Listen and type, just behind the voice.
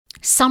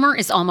Summer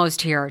is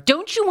almost here.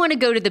 Don't you want to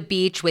go to the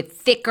beach with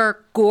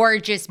thicker,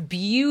 gorgeous,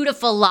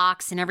 beautiful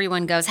locks and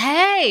everyone goes,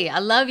 "Hey, I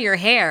love your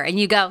hair." And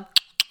you go,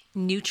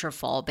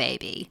 "Nutrafol,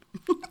 baby."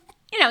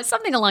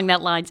 Something along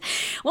that lines.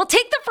 Well,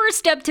 take the first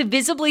step to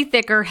visibly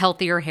thicker,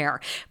 healthier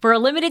hair. For a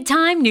limited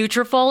time,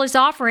 Nutrafol is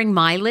offering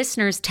my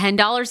listeners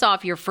 $10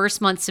 off your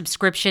first month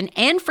subscription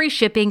and free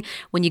shipping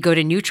when you go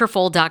to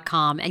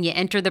Nutrafol.com and you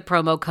enter the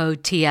promo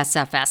code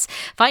TSFS.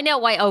 Find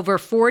out why over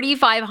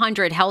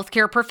 4,500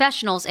 healthcare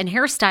professionals and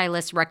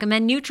hairstylists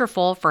recommend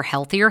Nutrafol for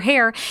healthier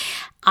hair.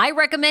 I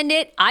recommend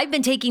it. I've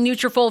been taking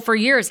Nutrafol for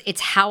years.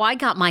 It's how I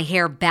got my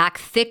hair back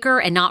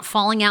thicker and not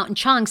falling out in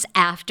chunks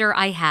after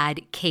I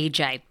had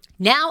KJ.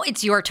 Now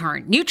it's your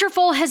turn.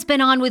 Nutrafol has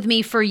been on with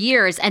me for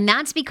years, and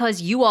that's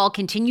because you all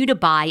continue to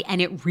buy,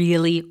 and it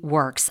really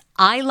works.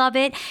 I love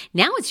it.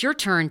 Now it's your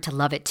turn to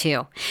love it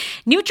too.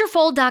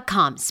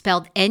 Nutrafol.com,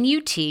 spelled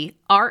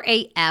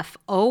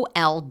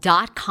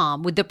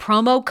Nutrafol.com with the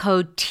promo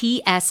code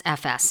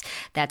TSFS.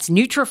 That's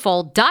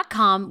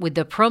Nutrafol.com with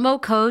the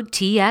promo code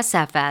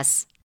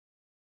TSFS.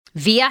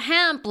 Via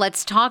Hemp,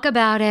 let's talk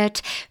about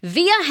it.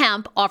 Via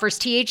Hemp offers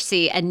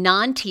THC and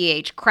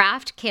non-TH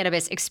craft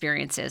cannabis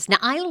experiences. Now,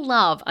 I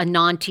love a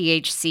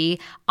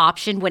non-THC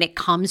option when it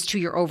comes to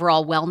your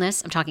overall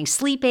wellness. I'm talking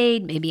sleep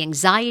aid, maybe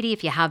anxiety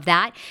if you have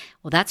that.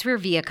 Well, that's where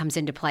Via comes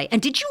into play.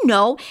 And did you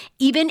know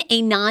even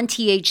a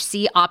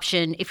non-THC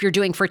option, if you're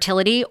doing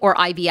fertility or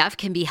IVF,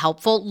 can be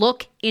helpful?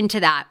 Look into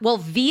that. Well,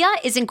 Via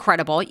is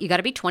incredible. You got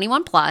to be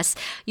 21 plus.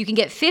 You can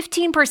get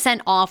 15%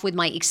 off with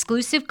my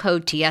exclusive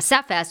code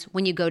TSFS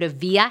when you go to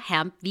Via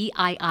Hemp,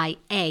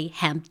 VIIA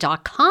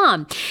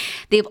hemp.com.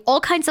 They have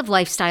all kinds of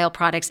lifestyle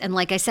products. And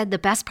like I said, the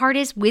best part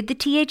is with the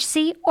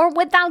THC or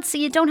without, so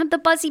you don't have the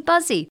buzzy.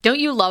 Don't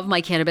you love my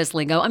cannabis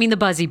lingo? I mean, the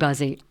buzzy.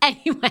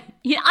 Anyway,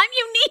 I'm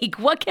unique.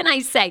 What can I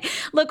say?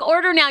 Look,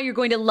 order now. You're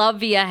going to love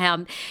Via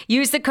Hemp.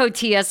 Use the code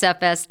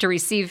TSFS to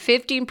receive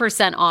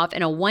 15% off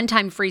and a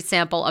one-time free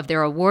sample of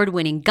their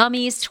award-winning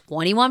gummies,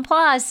 21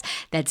 plus.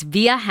 That's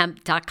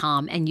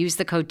viahemp.com, and use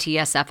the code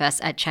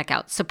TSFS at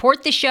checkout.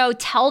 Support the show.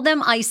 Tell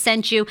them I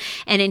sent you,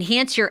 and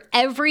enhance your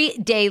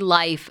everyday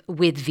life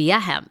with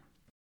Via Hemp.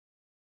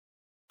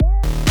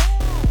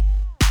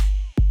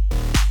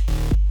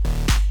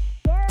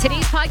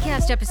 Today's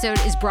podcast episode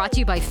is brought to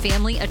you by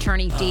family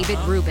attorney David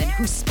Rubin,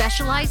 who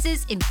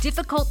specializes in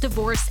difficult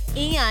divorce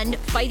and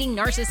fighting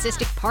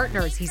narcissistic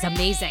partners. He's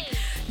amazing.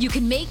 You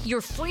can make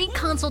your free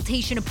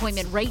consultation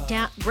appointment right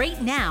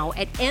now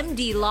at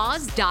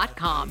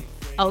mdlaws.com.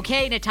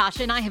 Okay,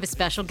 Natasha and I have a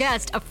special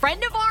guest, a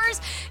friend of ours.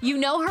 You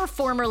know her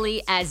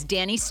formerly as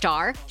Danni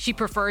Starr. She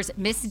prefers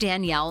Miss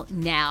Danielle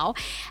now,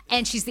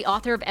 and she's the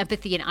author of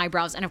Empathy and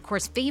Eyebrows, and of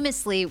course,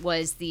 famously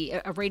was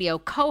a radio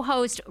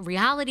co-host,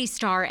 reality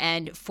star,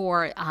 and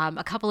for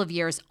a couple of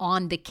years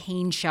on The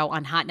Kane Show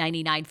on Hot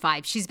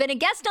 99.5. She's been a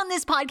guest on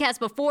this podcast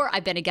before.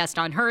 I've been a guest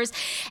on hers,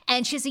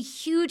 and she has a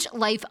huge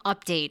life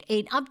update,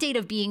 an update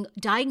of being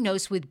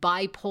diagnosed with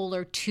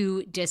bipolar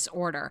 2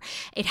 disorder.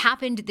 It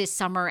happened this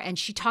summer, and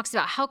she talks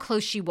about how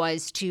close she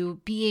was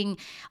to being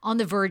on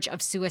the verge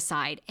of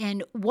suicide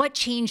and what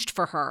changed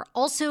for her.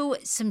 Also,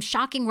 some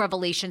shocking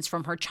revelations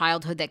from her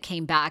childhood that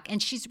came back, and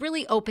she's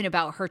really open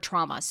about her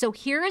trauma. So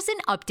here is an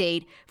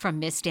update from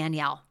Miss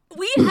Danielle.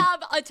 We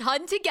have a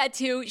ton to get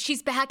to.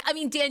 She's back. I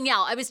mean,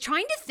 Danielle, I was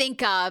trying to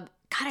think of,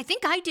 God, I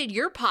think I did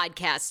your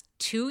podcast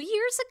 2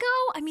 years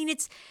ago. I mean,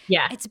 it's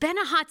been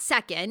a hot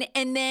second.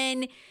 And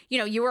then,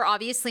 you were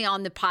obviously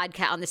on the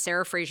podcast, on the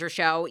Sarah Fraser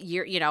show,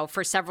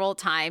 for several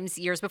times,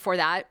 years before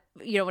that,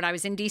 when I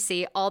was in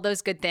DC, all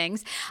those good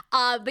things.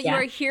 But you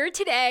are here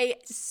today.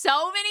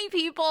 So many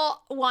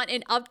people want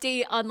an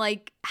update on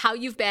like how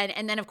you've been.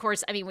 And then of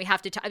course, I mean, we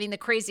have to, the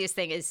craziest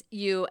thing is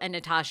you and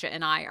Natasha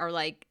and I are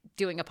like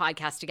doing a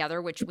podcast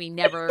together, which we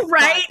never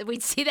thought that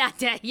we'd see that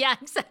day. Yeah,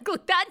 exactly.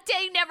 That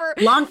day never.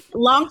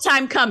 Long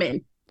time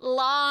coming.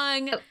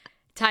 Long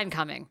time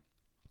coming.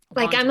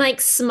 Like I'm like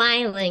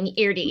smiling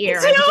ear to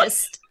ear.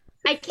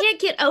 I can't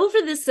get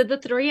over this that the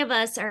three of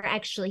us are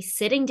actually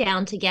sitting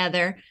down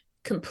together,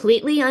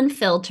 completely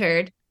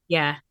unfiltered.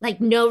 Yeah.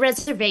 Like no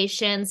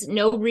reservations,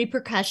 no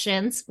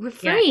repercussions. We're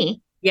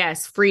free.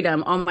 Yes,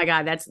 freedom. Oh my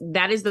God.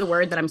 That is the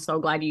word that I'm so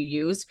glad you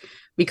used,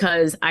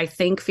 because I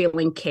think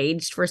feeling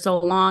caged for so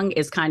long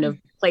is kind of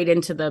played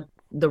into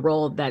the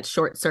role that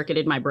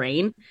short-circuited my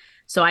brain.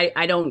 So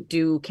I don't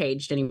do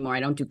caged anymore.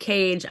 I don't do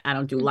cage. I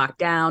don't do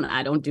lockdown.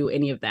 I don't do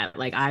any of that.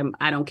 Like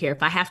I don't care.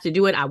 If I have to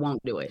do it, I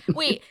won't do it.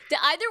 Wait, do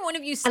either one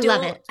of you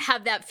still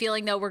have that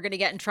feeling though we're going to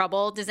get in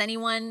trouble? Does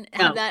anyone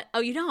have that? Oh,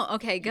 you don't?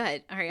 Okay,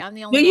 good. All right, I'm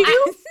the only one. Do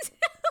you?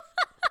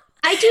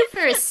 I do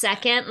for a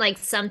second. Like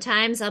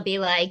sometimes I'll be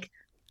like,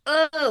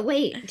 oh,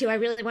 wait, do I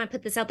really want to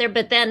put this out there?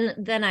 But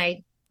then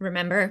I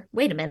remember,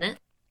 wait a minute.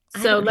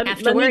 So I don't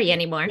have to worry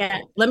anymore. Yeah,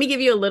 let me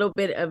give you a little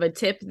bit of a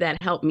tip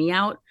that helped me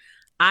out.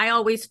 I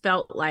always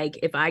felt like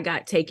if I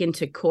got taken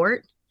to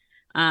court,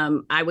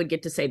 I would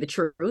get to say the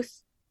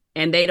truth,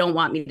 and they don't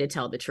want me to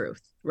tell the truth.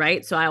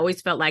 right? So I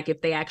always felt like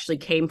if they actually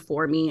came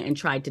for me and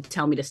tried to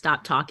tell me to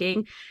stop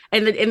talking,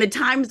 and in the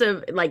times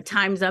of like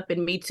Time's Up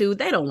and Me Too,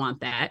 they don't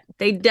want that.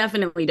 They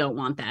definitely don't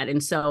want that.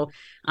 And so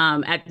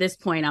at this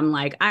point, I'm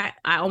like, I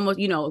almost,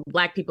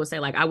 Black people say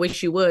like, I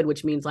wish you would,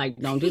 which means like,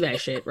 don't do that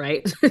shit,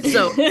 right?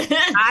 So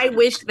I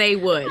wish they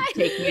would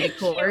take me to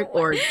court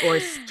or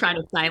try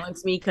to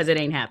silence me, because it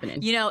ain't happening.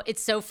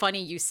 It's so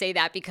funny you say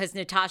that, because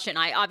Natasha and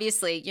I,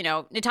 obviously,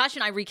 Natasha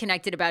and I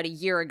reconnected about a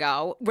year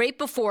ago, right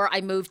before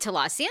I moved to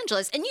Los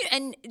Angeles.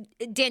 And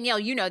Danielle,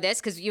 you know this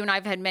because you and I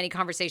have had many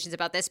conversations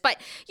about this.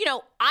 But,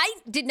 I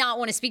did not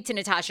want to speak to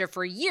Natasha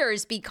for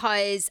years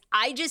because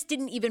I just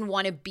didn't even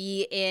want to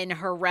be in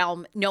her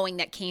realm knowing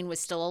that Kane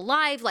was still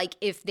alive. Like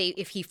if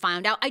he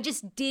found out, I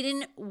just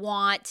didn't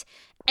want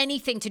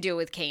anything to do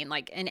with Kane,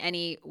 like in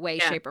any way,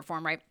 shape, or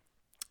form, right?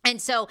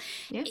 And so,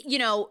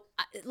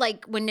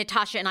 like when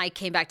Natasha and I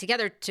came back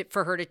together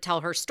for her to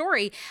tell her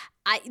story,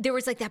 there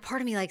was like that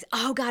part of me like,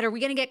 oh God, are we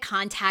going to get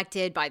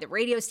contacted by the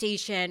radio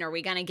station? Are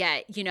we going to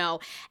get,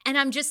 and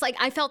I'm just like,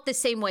 I felt the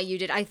same way you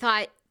did. I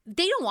thought,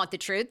 they don't want the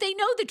truth. They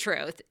know the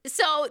truth.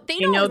 So they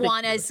don't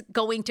want us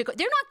going to, they're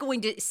not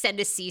going to send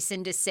a cease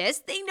and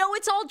desist. They know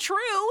it's all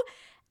true.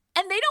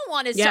 And they don't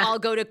want us to all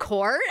go to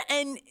court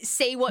and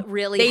say what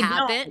really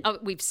happened. Oh,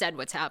 we've said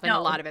what's happened, a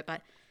lot of it,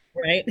 but.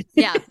 Right.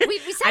 Yeah, we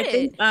said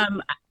it.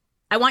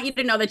 I want you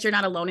to know that you're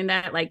not alone in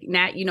that. Like,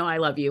 Nat, I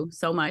love you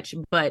so much.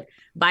 But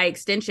by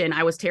extension,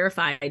 I was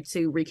terrified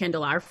to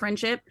rekindle our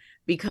friendship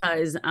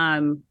because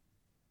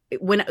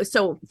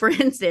for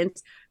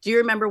instance, do you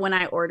remember when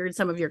I ordered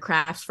some of your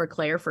crafts for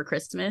Claire for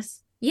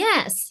Christmas?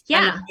 Yes.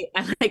 Yeah.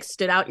 And I like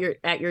stood out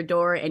at your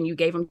door and you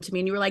gave them to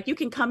me and you were like, you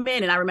can come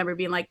in. And I remember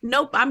being like,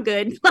 nope, I'm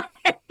good.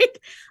 Like,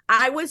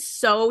 I was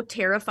so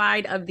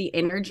terrified of the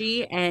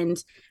energy, and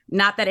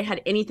not that it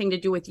had anything to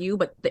do with you,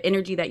 but the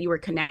energy that you were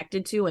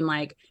connected to. And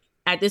like,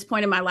 at this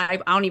point in my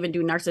life, I don't even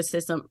do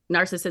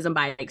narcissism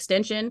by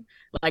extension.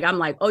 Like, I'm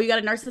like, oh, you got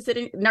a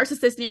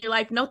narcissist in your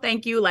life? No,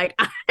 thank you. Like,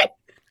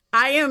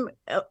 I'm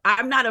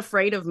not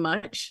afraid of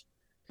much,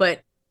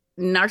 but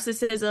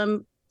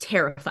narcissism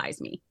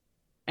terrifies me.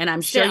 And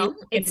I'm sure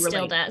it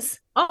still does.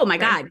 Oh my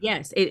God.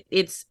 Yes.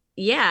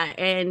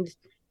 And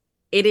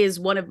it is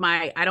one of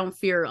my, I don't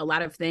fear a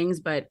lot of things,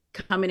 but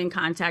coming in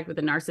contact with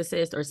a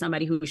narcissist or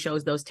somebody who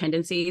shows those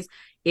tendencies,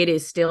 it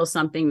is still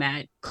something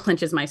that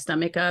clenches my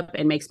stomach up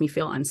and makes me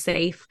feel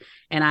unsafe.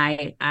 And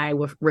I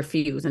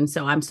refuse. And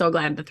so I'm so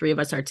glad the three of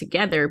us are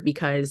together,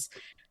 because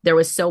there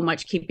was so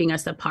much keeping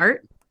us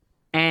apart.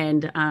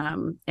 And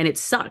it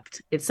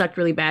sucked. It sucked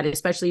really bad,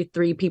 especially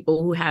three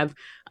people who have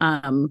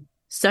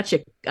such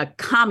a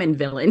common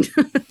villain,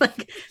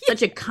 like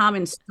such a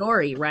common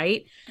story,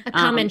 right? A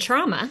common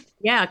trauma.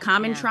 Yeah, a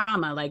common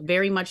trauma, like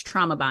very much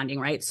trauma bonding,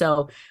 right?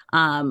 So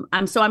I'm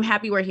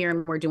happy we're here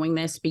and we're doing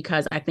this,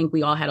 because I think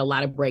we all had a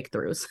lot of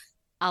breakthroughs.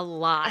 A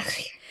lot.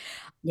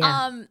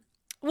 Yeah.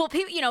 Well,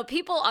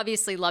 people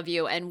obviously love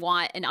you and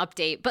want an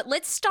update, but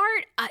let's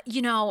start, I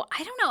don't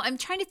know. I'm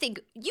trying to think.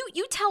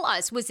 You tell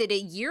us, was it a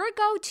year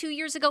ago, 2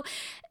 years ago?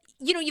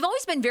 You've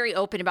always been very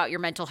open about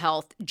your mental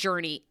health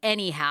journey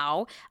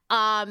anyhow.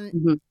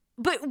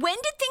 But when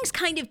did things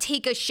kind of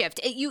take a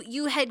shift?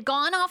 You had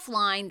gone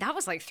offline. That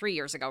was like 3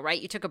 years ago,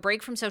 right? You took a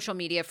break from social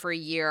media for a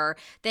year.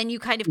 Then you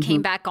kind of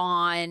came back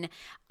on.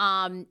 So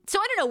I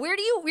don't know. Where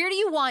do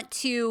you want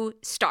to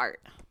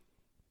start?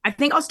 I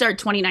think I'll start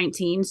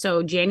 2019.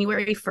 So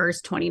January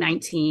 1st,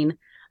 2019,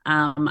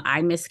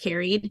 I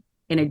miscarried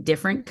in a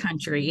different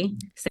country,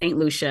 St.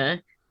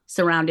 Lucia,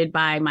 surrounded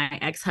by my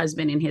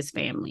ex-husband and his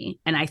family.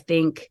 And I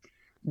think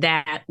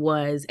that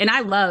was, and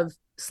I love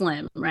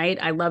Slim, right?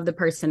 I love the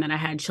person that I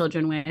had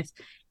children with,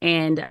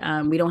 and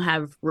we don't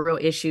have real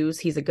issues.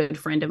 He's a good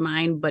friend of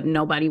mine, but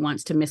nobody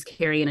wants to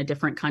miscarry in a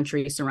different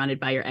country surrounded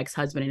by your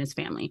ex-husband and his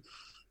family.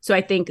 So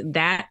I think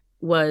that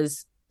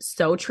was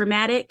so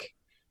traumatic,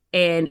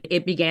 and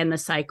it began the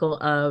cycle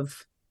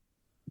of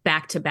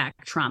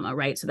back-to-back trauma,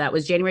 right? So that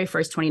was January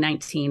 1st,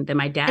 2019. Then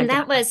my dad And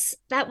that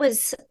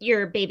was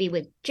your baby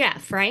with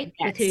Jeff, right?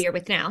 Yes. With who you're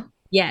with now.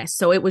 Yes.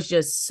 So it was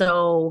just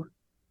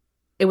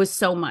it was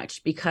so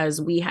much, because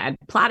we had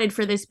plotted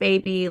for this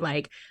baby.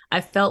 Like,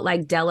 I felt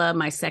like Della,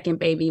 my second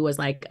baby, was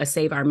like a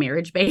save our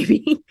marriage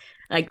baby.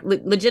 Like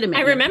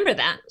legitimately. I remember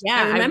that.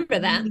 Yeah. I remember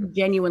that.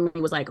 Genuinely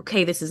was like,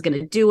 okay, this is going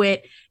to do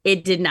it.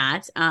 It did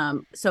not.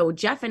 So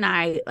Jeff and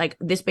I, like,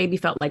 this baby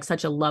felt like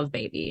such a love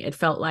baby. It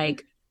felt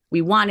like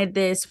we wanted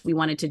this, we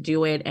wanted to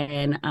do it.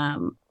 And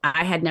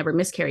I had never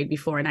miscarried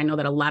before. And I know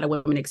that a lot of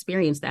women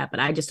experience that, but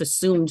I just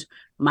assumed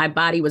my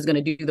body was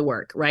going to do the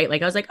work, right?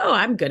 Like, I was like, oh,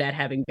 I'm good at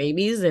having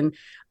babies. And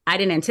I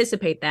didn't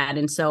anticipate that.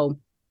 And so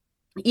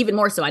even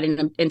more so, I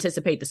didn't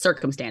anticipate the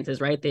circumstances,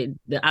 right? The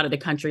out of the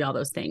country, all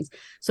those things.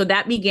 So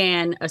that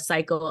began a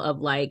cycle of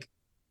like,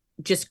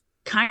 just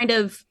kind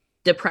of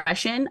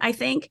depression, I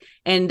think.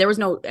 And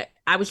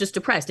I was just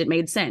depressed. It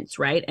made sense,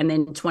 right? And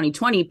then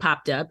 2020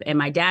 popped up, and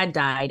my dad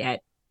died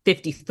at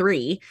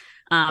 53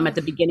 at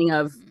the beginning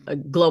of a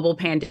global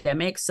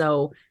pandemic.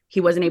 So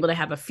he wasn't able to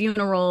have a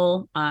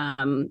funeral.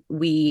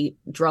 We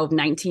drove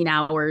 19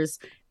 hours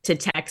to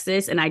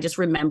Texas. And I just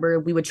remember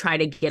we would try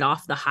to get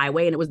off the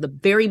highway, and it was the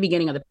very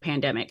beginning of the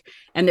pandemic.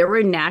 And there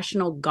were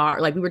National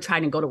Guard, like we were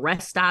trying to go to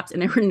rest stops, and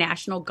there were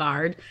National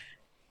Guard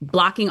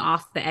blocking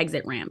off the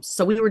exit ramps.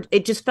 So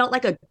it just felt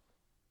like a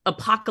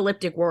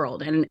apocalyptic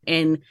world. And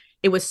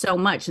it was so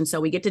much. And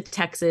so we get to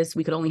Texas,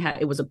 we could only have,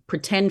 it was a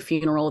pretend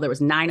funeral. There was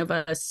 9 of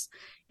us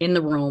in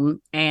the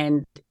room,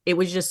 and it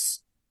was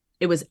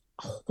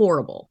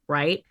horrible.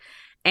 Right.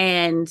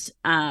 And,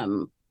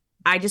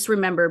 I just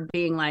remember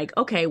being like,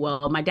 okay,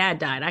 well, my dad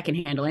died. I can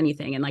handle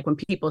anything. And like when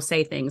people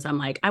say things, I'm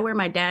like, I wear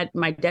my dead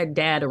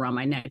dad around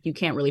my neck. You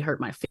can't really hurt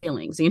my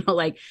feelings,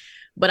 like,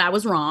 but I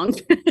was wrong.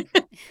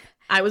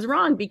 I was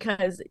wrong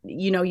because,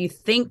 you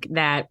think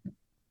that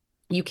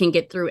you can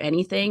get through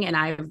anything. And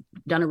I've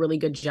done a really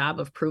good job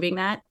of proving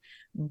that.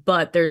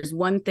 But there's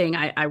one thing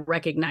I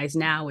recognize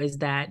now is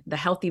that the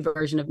healthy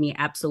version of me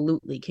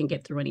absolutely can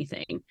get through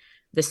anything.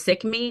 The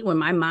sick me, when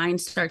my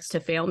mind starts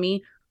to fail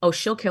me, oh,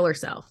 she'll kill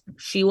herself.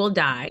 She will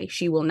die.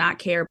 She will not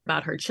care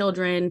about her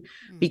children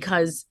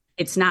because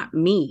it's not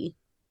me.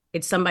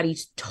 It's somebody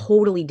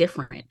totally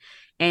different.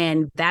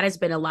 And that has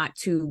been a lot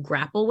to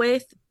grapple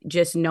with,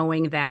 just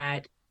knowing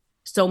that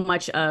so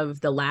much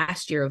of the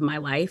last year of my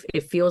life,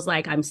 it feels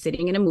like I'm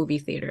sitting in a movie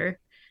theater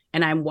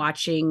and I'm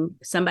watching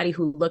somebody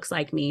who looks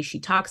like me.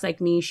 She talks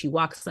like me. She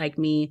walks like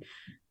me.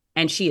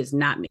 And she is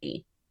not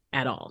me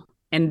at all.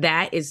 And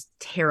that is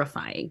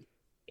terrifying.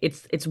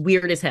 It's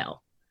weird as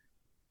hell.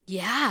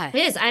 Yeah, it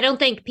is. I don't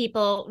think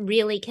people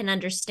really can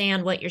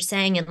understand what you're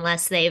saying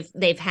unless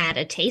they've had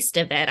a taste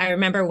of it. I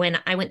remember when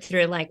I went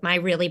through like my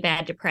really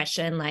bad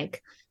depression,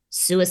 like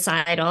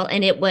suicidal,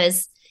 and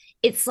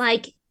it's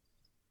like,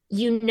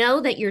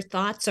 that your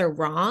thoughts are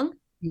wrong,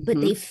 but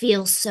they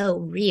feel so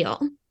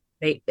real.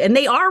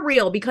 They are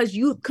real because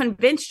you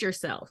convinced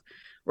yourself,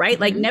 right?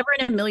 Like never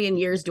in a million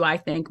years do I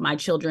think my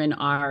children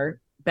are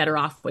better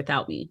off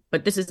without me.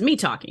 But this is me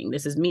talking.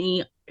 This is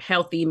me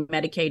healthy,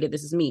 medicated.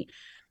 This is me.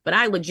 But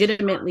I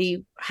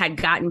legitimately had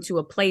gotten to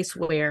a place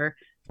where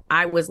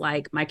I was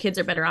like, my kids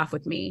are better off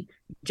with me.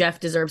 Jeff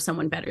deserves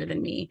someone better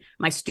than me.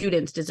 My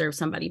students deserve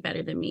somebody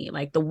better than me.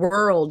 Like the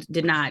world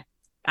I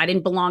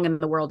didn't belong in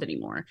the world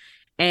anymore.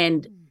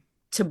 And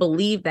to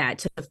believe that,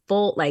 to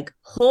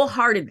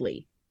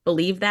wholeheartedly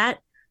believe that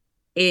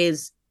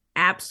is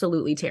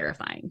absolutely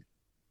terrifying.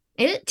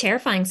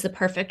 Terrifying's the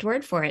perfect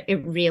word for it.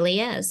 It really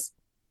is.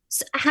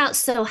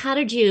 So how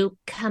did you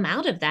come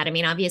out of that? I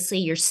mean, obviously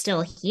you're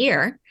still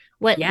here.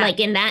 Like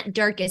in that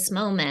darkest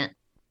moment,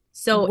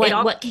 so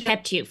what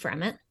kept you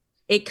from it?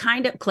 It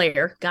kind of,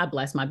 Claire, God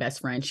bless my best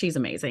friend. She's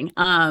amazing.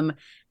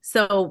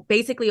 So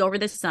basically over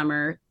this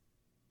summer,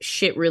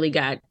 shit really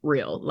got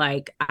real.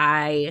 Like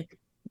I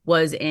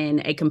was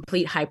in a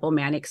complete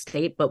hypomanic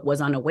state, but was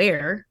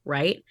unaware.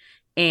 Right.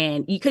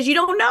 And because you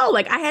don't know,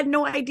 like I had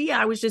no idea.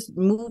 I was just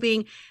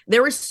moving.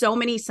 There were so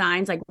many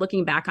signs, like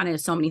looking back on it,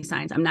 so many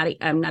signs. I'm not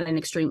an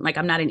extreme, like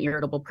I'm not an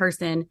irritable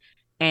person.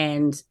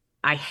 And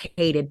I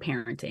hated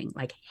parenting,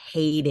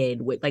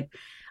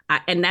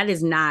 and that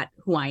is not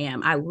who I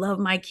am. I love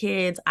my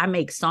kids. I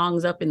make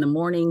songs up in the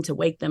morning to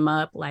wake them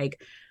up. Like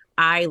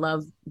I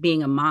love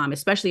being a mom,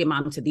 especially a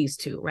mom to these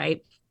 2,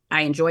 right?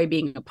 I enjoy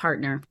being a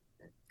partner.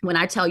 When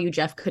I tell you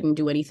Jeff couldn't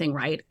do anything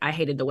right, I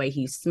hated the way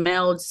he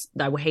smelled.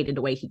 I hated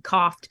the way he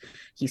coughed.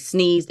 He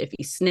sneezed. If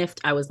he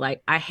sniffed, I was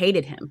like, I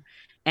hated him.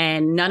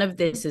 And none of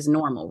this is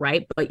normal,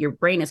 right? But your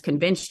brain has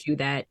convinced you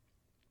that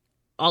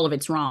all of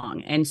it's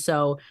wrong. And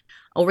so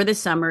over the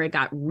summer, it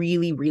got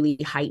really, really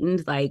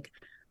heightened. Like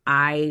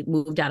I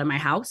moved out of my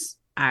house.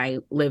 I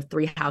lived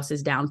 3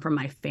 houses down from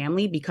my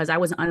family because I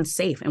was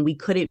unsafe and we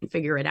couldn't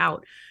figure it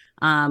out.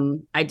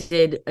 I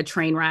did a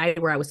train ride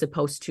where I was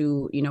supposed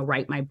to,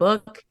 write my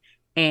book.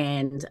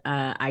 And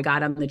I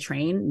got on the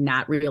train,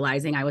 not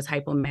realizing I was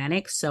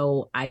hypomanic.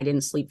 So I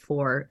didn't sleep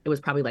it was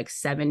probably like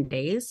 7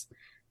 days.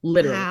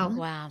 Literally.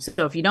 Wow.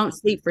 So if you don't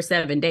sleep for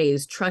 7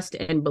 days, trust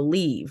and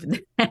believe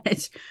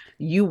that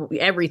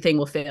everything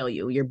will fail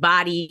you. Your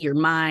body, your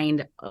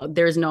mind,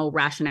 there's no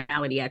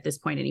rationality at this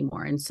point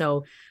anymore. And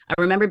so I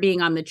remember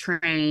being on the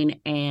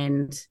train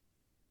and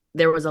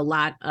there was a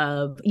lot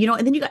of,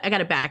 and then I got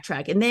to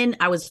backtrack. And then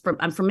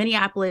I'm from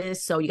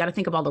Minneapolis. So you got to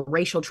think of all the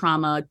racial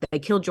trauma. They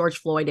killed George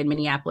Floyd in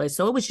Minneapolis.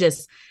 So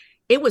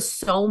it was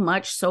so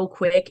much so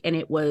quick, and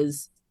it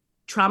was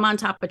trauma on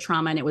top of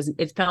trauma, and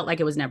it felt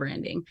like it was never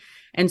ending.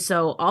 And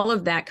so all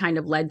of that kind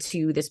of led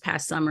to this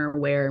past summer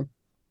where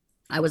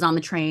I was on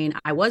the train,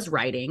 I was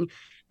writing,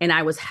 and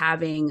I was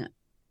having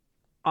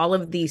all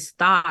of these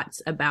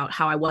thoughts about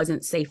how I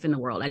wasn't safe in the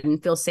world. I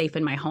didn't feel safe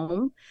in my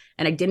home,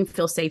 and I didn't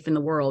feel safe in the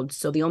world.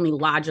 So the only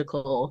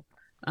logical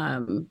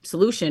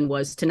solution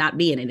was to not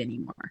be in it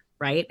anymore.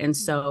 Right. And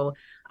so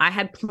I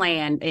had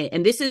planned,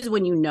 and this is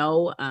when,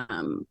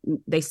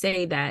 they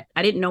say that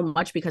I didn't know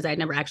much because I had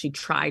never actually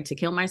tried to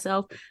kill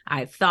myself. I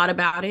had thought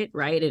about it.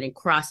 Right. And it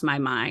crossed my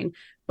mind,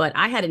 but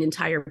I had an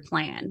entire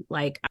plan.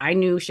 Like I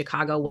knew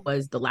Chicago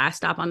was the last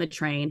stop on the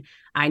train.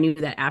 I knew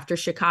that after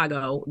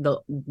Chicago,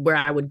 where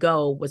I would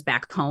go was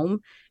back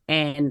home.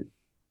 And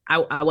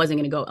I wasn't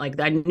going to go. Like,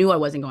 I knew I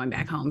wasn't going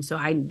back home. So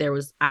I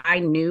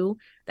knew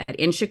that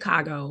in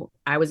Chicago,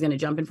 I was going to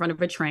jump in front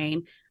of a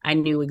train. I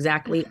knew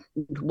exactly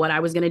what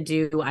I was going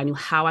to do. I knew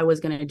how I was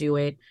going to do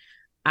it.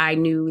 I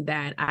knew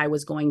that I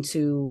was going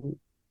to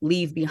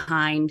leave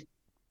behind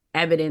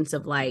evidence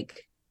of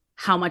like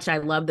how much I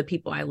loved the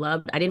people I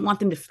loved. I didn't want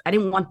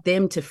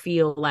them to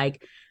feel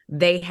like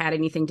they had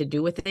anything to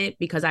do with it,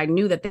 because I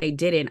knew that they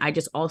didn't. I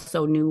just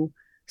also knew,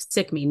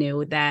 sick me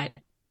knew, that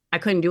I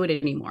couldn't do it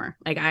anymore.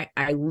 Like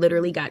I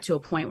literally got to a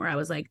point where I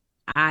was like,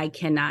 I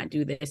cannot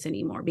do this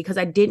anymore, because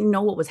I didn't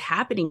know what was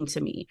happening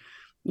to me.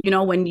 You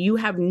know, when you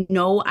have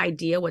no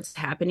idea what's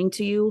happening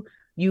to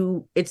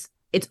you, it's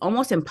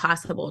almost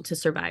impossible to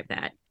survive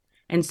that.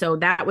 And so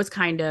that was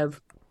kind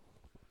of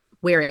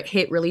where it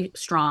hit really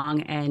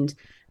strong. And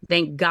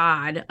thank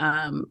God,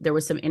 there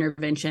was some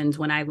interventions.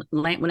 When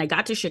I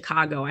got to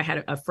Chicago, I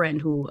had a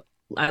friend who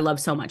I love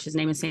so much. His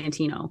name is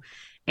Santino.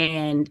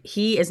 And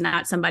he is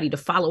not somebody to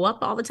follow up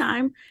all the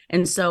time.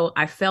 And so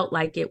I felt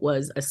like it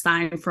was a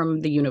sign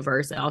from the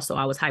universe. Also,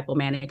 I was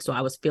hypomanic, so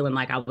I was feeling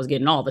like I was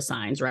getting all the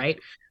signs, right?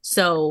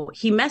 So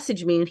he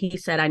messaged me and he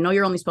said, I know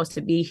you're only supposed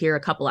to be here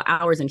a couple of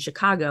hours in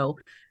Chicago.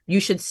 You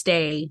should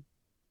stay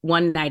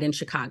one night in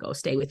Chicago.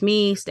 Stay with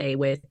me, stay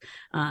with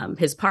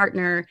his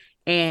partner.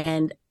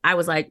 And I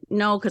was like,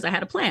 no, because I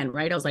had a plan,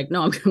 right? I was like,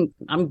 no,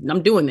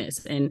 I'm doing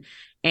this. And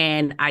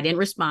I didn't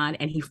respond.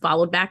 And he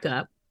followed back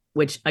up,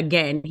 which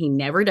again, he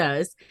never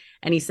does.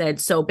 And he said,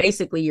 so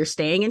basically you're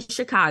staying in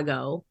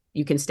Chicago.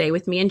 You can stay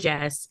with me and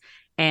Jess,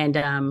 and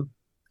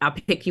I'll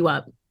pick you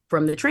up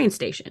from the train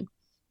station.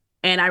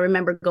 And I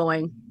remember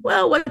going,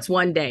 well, what's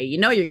one day? You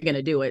know, you're going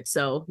to do it.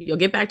 So you'll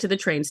get back to the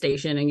train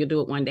station and you'll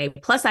do it one day.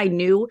 Plus I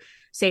knew,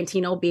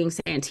 Santino being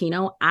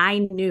Santino,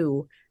 I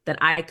knew that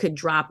I could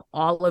drop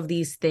all of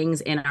these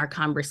things in our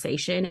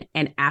conversation.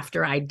 And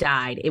after I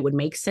died, it would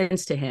make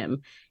sense to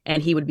him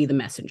and he would be the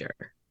messenger.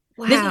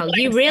 Wow,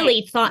 you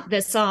really thought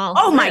this all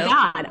Oh through. My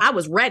God, I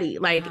was ready.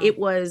 Like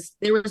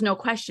there was no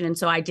question. And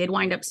so I did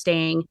wind up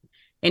staying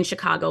in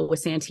Chicago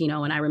with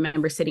Santino. And I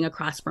remember sitting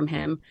across from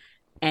him,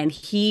 and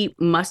he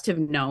must have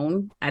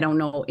known, I don't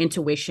know,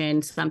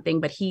 intuition, something,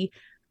 but he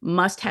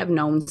must have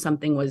known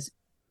something was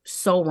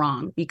so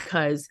wrong,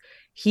 because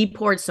he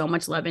poured so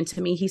much love into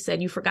me. He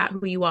said, you forgot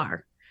who you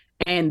are.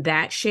 And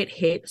that shit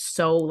hit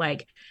so,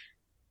 like,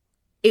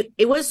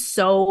 it was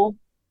so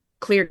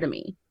clear to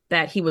me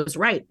that he was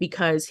right,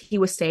 because he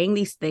was saying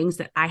these things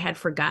that I had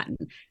forgotten.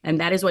 And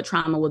that is what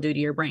trauma will do to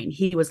your brain.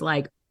 He was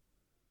like,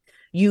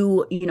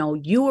 you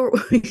were,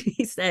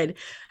 he said,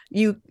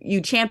 you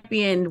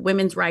championed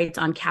women's rights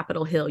on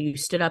Capitol Hill. You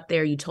stood up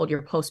there, you told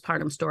your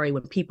postpartum story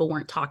when people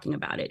weren't talking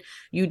about it.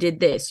 You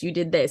did this.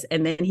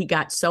 And then he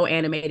got so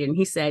animated and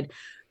he said,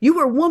 you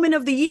were woman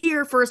of the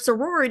year for a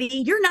sorority.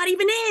 You're not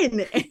even in.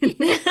 And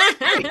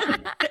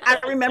I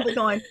remember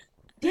going,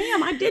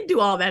 damn, I did do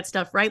all that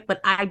stuff, right?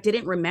 But I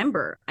didn't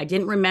remember. I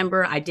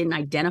didn't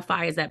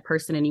identify as that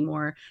person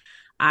anymore.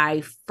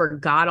 I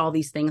forgot all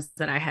these things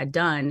that I had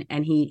done.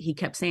 And he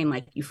kept saying,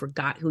 like, you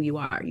forgot who you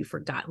are. You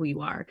forgot who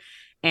you are.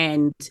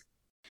 And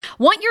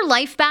want your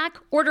life back?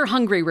 Order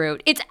Hungry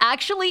Root. It's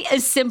actually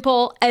as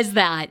simple as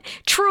that.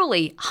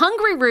 Truly,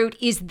 Hungry Root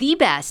is the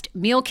best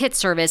meal kit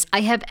service I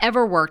have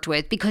ever worked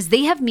with, because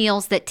they have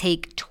meals that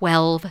take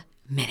 12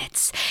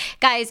 minutes.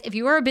 Guys, if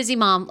you are a busy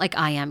mom like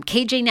I am,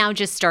 KJ now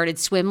just started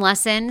swim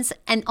lessons.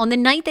 And on the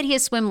night that he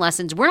has swim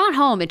lessons, we're not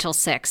home until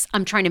 6.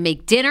 I'm trying to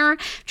make dinner,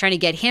 trying to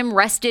get him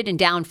rested and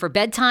down for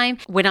bedtime.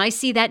 When I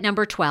see that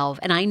number 12,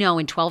 and I know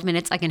in 12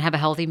 minutes I can have a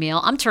healthy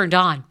meal, I'm turned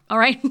on. All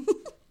right.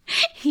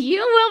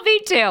 You will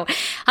be too.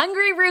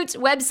 Hungry Root's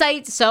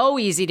website, so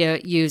easy to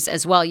use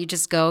as well. You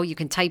just go, you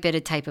can type in a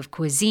type of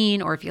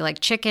cuisine, or if you like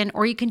chicken,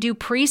 or you can do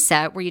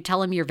preset where you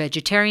tell them you're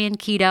vegetarian,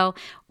 keto,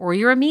 or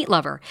you're a meat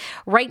lover.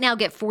 Right now,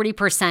 get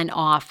 40%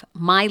 off.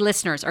 My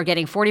listeners are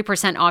getting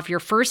 40% off your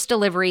first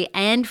delivery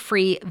and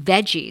free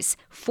veggies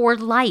for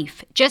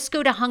life. Just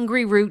go to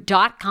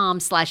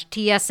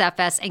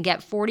hungryroot.com/TSFS and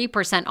get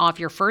 40% off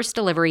your first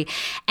delivery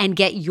and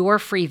get your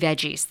free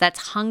veggies.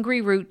 That's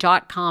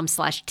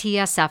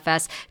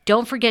hungryroot.com/TSFS.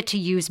 Don't forget to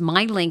use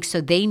my link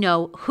so they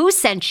know who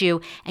sent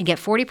you, and get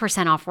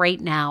 40% off right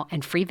now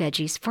and free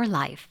veggies for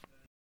life.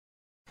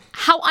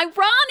 How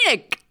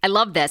ironic. I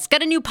love this.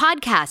 Got a new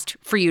podcast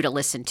for you to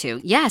listen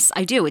to. Yes,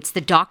 I do. It's the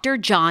Dr.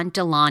 John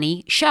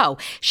Delaney Show.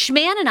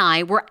 Schman and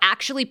I were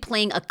actually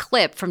playing a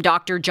clip from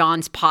Dr.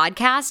 John's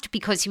podcast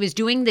because he was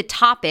doing the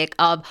topic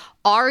of,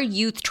 are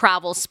youth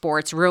travel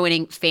sports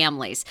ruining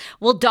families?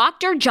 Well,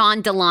 Dr.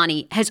 John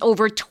Delaney has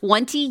over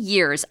 20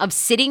 years of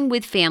sitting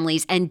with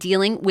families and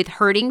dealing with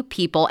hurting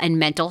people and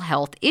mental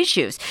health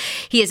issues.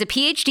 He has a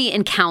PhD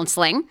in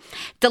counseling.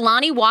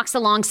 Delaney walks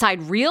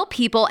alongside real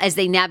people as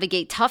they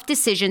navigate tough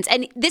decisions.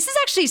 And this is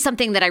actually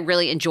something that I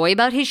really enjoy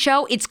about his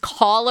show. It's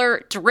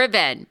caller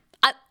driven.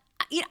 I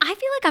feel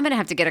like I'm going to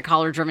have to get a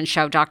caller-driven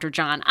show, Dr.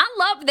 John. I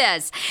love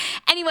this.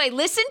 Anyway,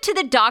 listen to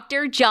the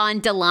Dr. John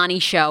Delaney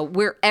Show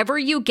wherever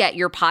you get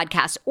your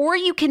podcast, or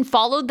you can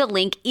follow the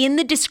link in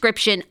the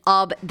description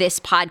of this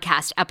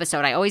podcast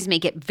episode. I always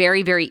make it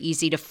very, very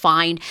easy to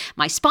find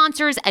my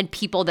sponsors and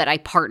people that I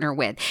partner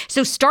with.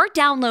 So start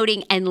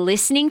downloading and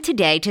listening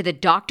today to the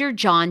Dr.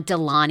 John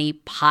Delaney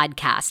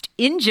podcast.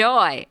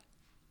 Enjoy.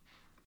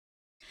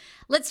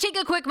 Let's take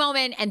a quick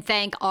moment and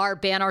thank our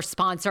banner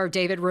sponsor,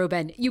 David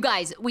Rubin. You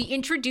guys, we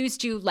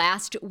introduced you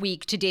last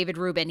week to David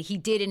Rubin. He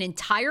did an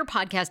entire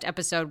podcast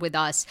episode with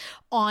us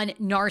on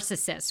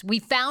narcissists. We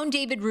found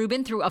David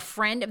Rubin through a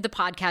friend of the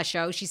podcast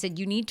show. She said,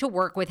 you need to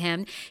work with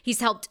him. He's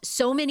helped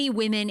so many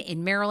women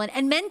in Maryland,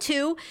 and men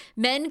too.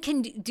 Men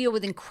can deal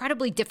with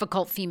incredibly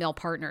difficult female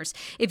partners.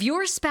 If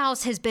your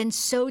spouse has been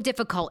so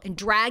difficult in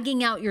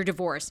dragging out your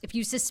divorce, if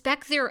you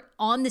suspect they're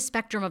on the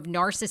spectrum of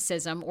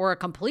narcissism or a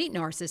complete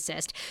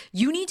narcissist,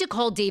 you need to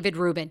call David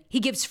Rubin.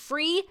 He gives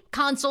free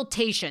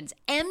consultations.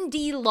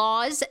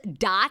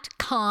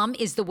 mdlaws.com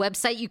is the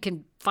website. You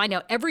can find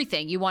out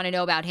everything you want to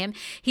know about him.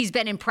 He's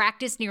been in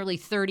practice nearly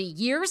 30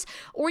 years,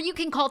 or you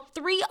can call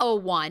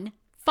 301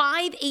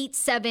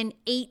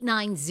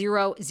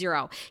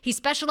 587-8900. He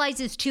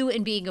specializes too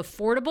in being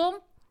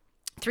affordable.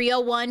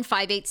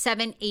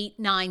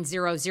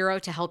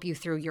 301-587-8900 to help you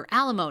through your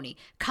alimony,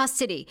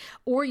 custody,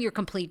 or your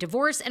complete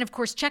divorce. And of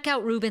course, check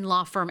out Rubin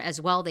Law Firm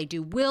as well. They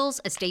do wills,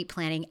 estate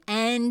planning,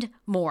 and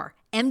more.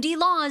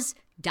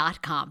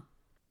 mdlaws.com.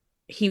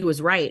 He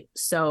was right.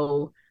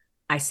 So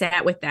I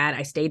sat with that.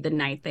 I stayed the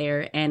night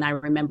there. And I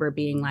remember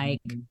being like,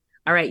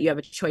 all right, you have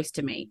a choice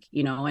to make,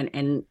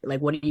 and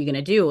like, what are you going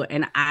to do?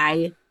 And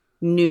I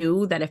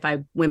knew that if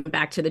I went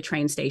back to the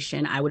train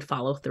station, I would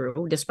follow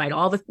through despite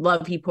all the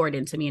love he poured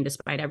into me and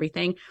despite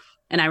everything.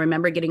 And I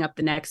remember getting up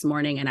the next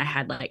morning and I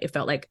had it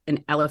felt like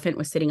an elephant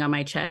was sitting on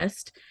my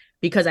chest,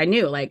 because I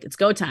knew it's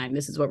go time.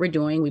 This is what we're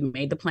doing. We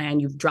made the plan.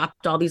 You've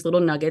dropped all these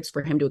little nuggets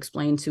for him to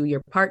explain to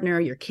your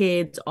partner, your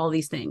kids, all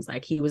these things.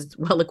 He was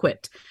well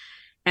equipped.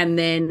 And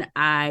then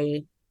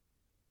I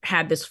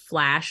had this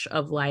flash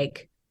of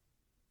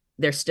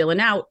they're still an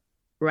out.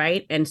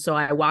 Right. And so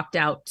I walked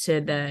out to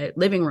the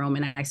living room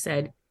and I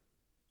said,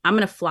 I'm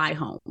going to fly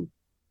home.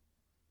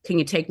 Can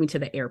you take me to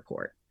the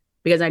airport?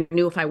 Because I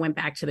knew if I went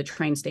back to the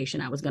train station,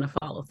 I was going to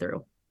follow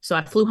through. So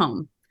I flew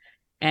home.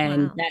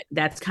 And Wow.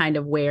 that's kind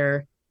of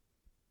where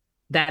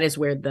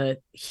the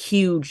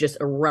huge just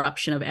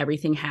eruption of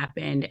everything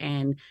happened.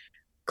 And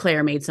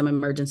Claire made some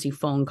emergency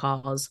phone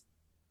calls.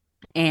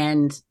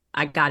 And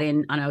I got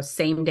in on a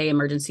same day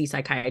emergency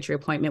psychiatry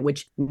appointment,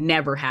 which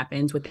never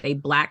happens, with a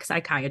Black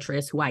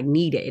psychiatrist who I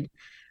needed.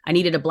 I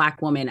needed a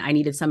Black woman. I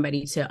needed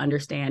somebody to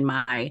understand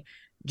my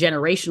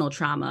generational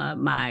trauma,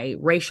 my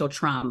racial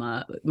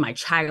trauma, my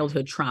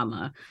childhood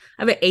trauma.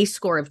 I have an ACE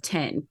score of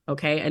 10.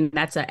 Okay. And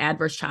that's an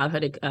adverse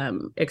childhood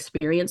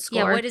experience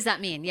score. Yeah. What does that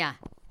mean? Yeah.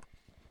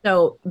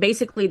 So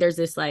basically there's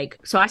this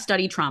so I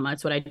study trauma.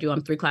 It's what I do.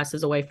 I'm 3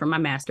 classes away from my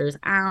master's.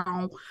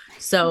 Ow.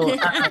 So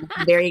I'm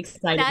very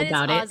excited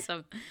about it.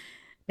 Awesome.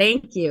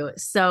 Thank you.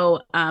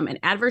 So an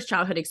adverse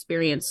childhood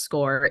experience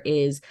score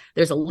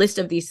there's a list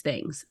of these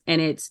things.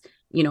 And it's,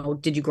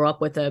 did you grow up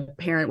with a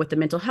parent with a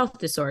mental health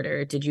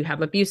disorder? Did you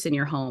have abuse in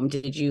your home?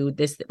 Did you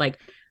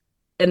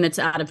and it's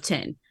out of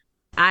 10.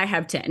 I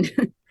have 10.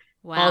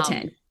 Wow. All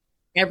 10.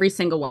 Every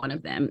single one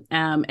of them.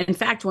 In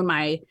fact, when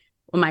my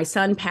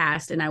son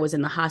passed and I was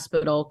in the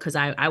hospital, because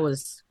I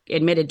was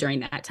admitted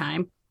during that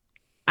time,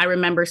 I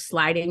remember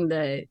sliding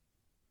the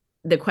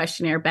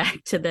questionnaire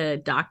back to the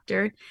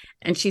doctor,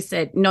 and she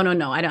said, no,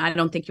 I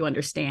don't think you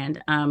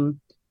understand.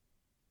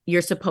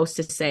 You're supposed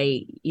to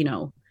say,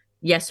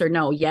 yes or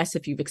no. Yes,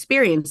 if you've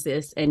experienced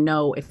this, and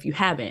no, if you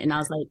haven't. And I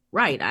was like,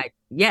 right.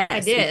 Yes, I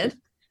did.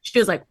 She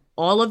was like,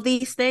 all of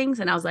these things.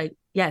 And I was like,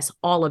 yes,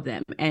 all of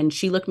them. And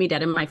she looked me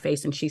dead in my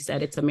face and she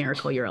said, it's a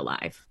miracle you're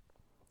alive.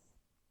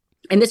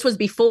 And this was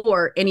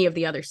before any of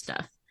the other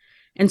stuff.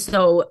 And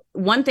so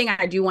one thing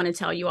I do want to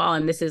tell you all,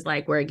 and this is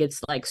where it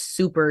gets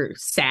super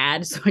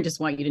sad. So I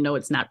just want you to know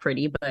it's not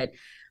pretty, but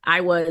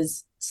I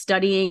was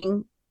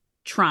studying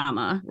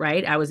trauma,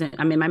 right?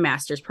 I'm in my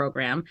master's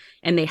program,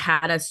 and they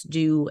had us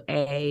do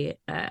a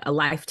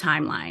life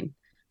timeline.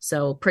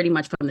 So pretty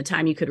much from the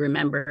time you could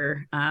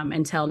remember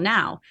until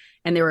now.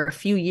 And there were a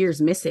few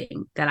years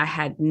missing that I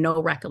had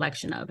no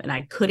recollection of, and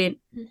I couldn't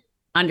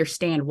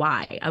understand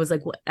why. I was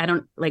like, I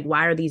don't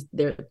why are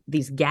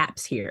these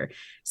gaps here?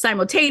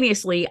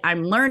 Simultaneously,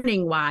 I'm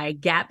learning why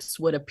gaps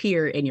would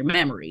appear in your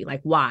memory,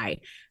 why.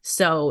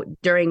 So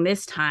during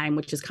this time,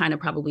 which is kind of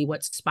probably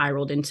what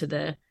spiraled into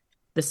the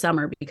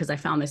summer, because I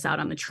found this out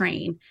on the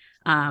train,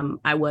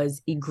 I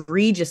was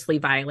egregiously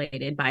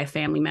violated by a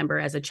family member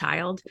as a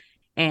child.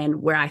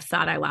 And where I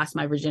thought I lost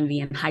my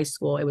virginity in high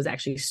school, it was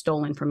actually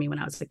stolen from me when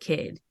I was a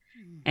kid.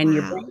 And Wow.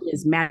 your brain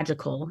is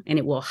magical, and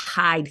it will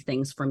hide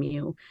things from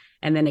you.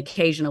 And then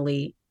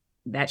occasionally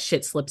that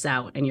shit slips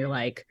out and you're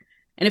like,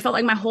 and it felt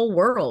like my whole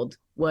world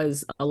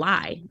was a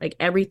lie.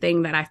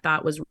 Everything that I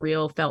thought was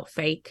real felt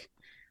fake,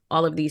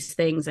 all of these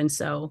things. And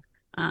so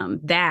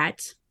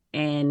that,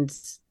 and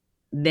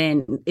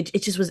then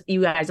it just was,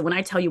 you guys, when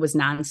I tell you it was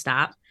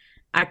nonstop,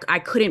 I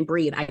couldn't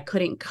breathe. I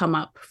couldn't come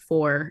up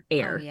for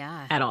air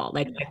at all.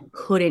 Like I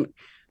couldn't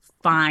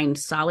find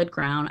solid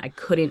ground. I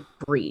couldn't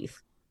breathe.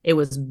 It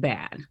was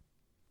bad.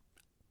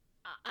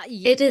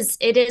 It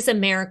is a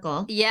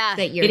miracle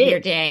that you're here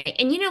today.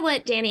 And you know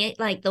what, Danni,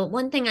 like the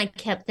one thing I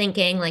kept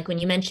thinking, like when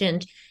you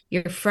mentioned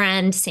your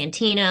friend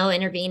Santino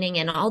intervening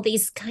and all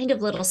these kind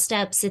of little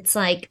steps, it's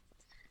like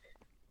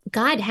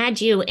God had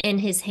you in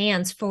his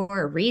hands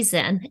for a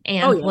reason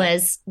and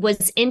was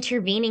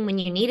intervening when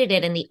you needed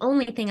it. And the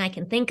only thing I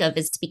can think of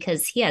is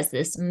because he has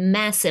this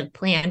massive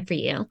plan for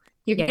you.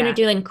 You're going to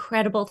do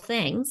incredible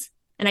things.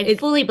 And I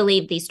fully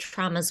believe these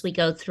traumas we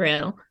go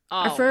through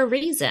are for a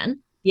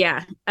reason.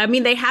 Yeah. I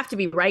mean, they have to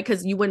be, right?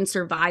 Because you wouldn't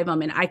survive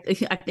them. And I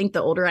think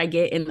the older I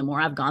get and the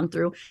more I've gone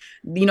through,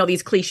 you know,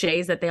 these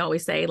cliches that they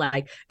always say,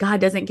 like,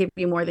 God doesn't give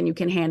you more than you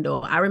can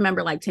handle. I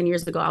remember like 10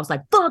 years ago, I was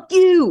like, fuck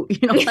you,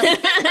 you know, like,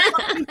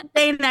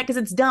 saying that because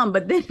it's dumb.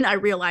 But then I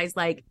realized,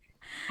 like,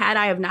 had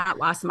I have not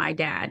lost my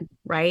dad,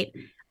 right,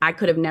 I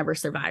could have never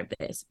survived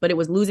this. But it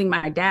was losing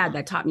my dad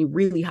that taught me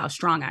really how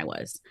strong I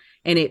was.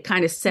 And it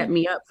kind of set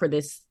me up for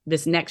this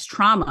next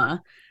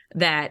trauma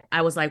that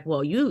I was like,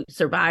 well, you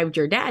survived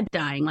your dad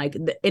dying. Like,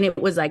 and it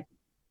was like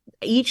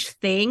each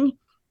thing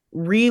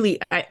really,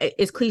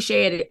 as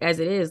cliche as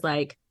it is,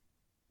 like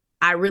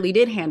I really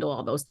did handle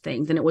all those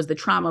things. And it was the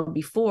trauma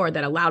before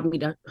that allowed me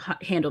to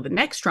handle the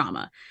next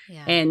trauma.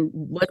 Yeah. And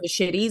was the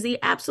shit easy?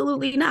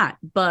 Absolutely not.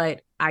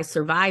 But I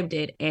survived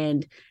it.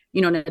 And,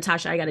 you know,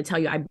 Natasha, I got to tell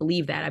you, I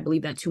believe that. I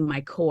believe that to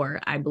my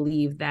core. I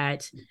believe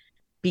that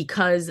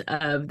because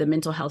of the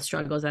mental health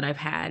struggles that I've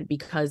had,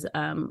 because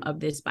of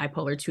this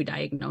bipolar 2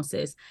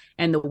 diagnosis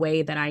and the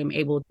way that I'm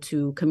able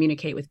to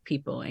communicate with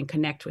people and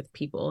connect with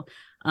people.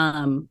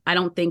 I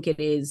don't think it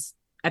is,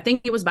 I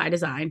think it was by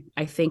design.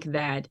 I think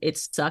that it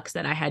sucks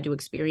that I had to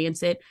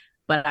experience it,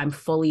 but I'm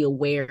fully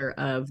aware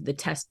of the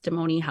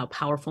testimony, how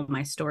powerful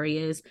my story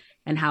is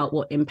and how it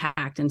will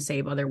impact and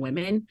save other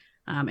women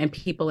and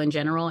people in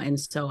general. And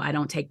so I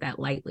don't take that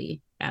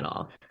lightly at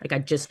all. Like I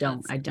just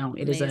don't, I don't.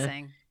 It is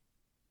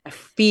I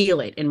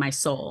feel it in my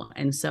soul.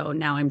 And so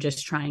now I'm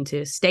just trying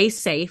to stay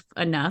safe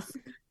enough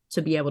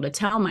to be able to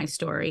tell my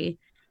story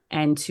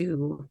and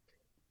to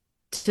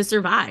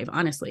survive,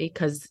 honestly,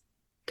 because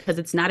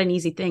it's not an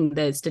easy thing.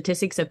 The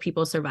statistics of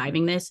people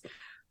surviving this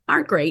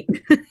aren't great.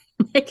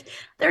 Like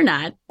they're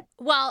not.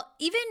 Well,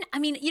 even, I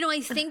mean, you know,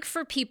 I think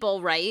for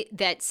people, right,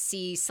 that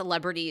see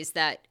celebrities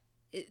that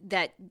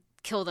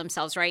kill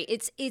themselves, right?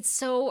 It's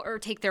so, or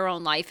take their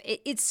own life.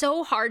 It's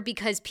so hard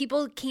because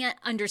people can't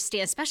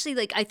understand, especially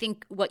like, I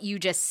think what you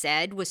just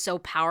said was so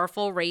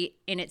powerful right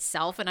in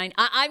itself. And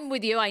I'm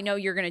with you. I know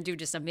you're going to do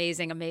just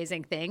amazing,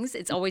 amazing things.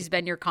 It's always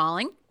been your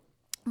calling.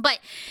 But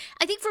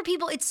I think for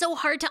people, it's so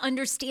hard to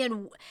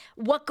understand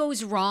what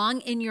goes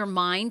wrong in your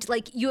mind.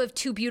 Like you have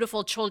 2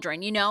 beautiful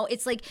children, you know,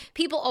 it's like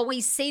people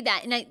always say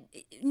that. And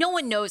no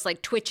one knows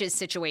like Twitch's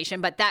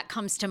situation, but that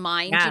comes to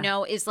mind, you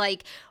know, is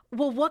like,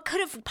 well, what could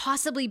have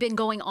possibly been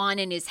going on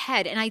in his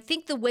head? And I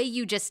think the way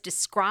you just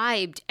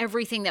described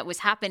everything that was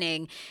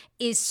happening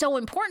is so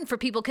important for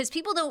people because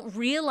people don't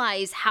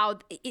realize how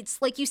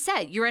it's like you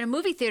said, you're in a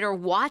movie theater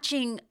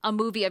watching a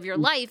movie of your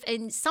life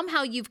and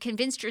somehow you've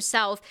convinced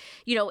yourself,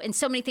 you know, and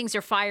so many things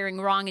are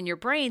firing wrong in your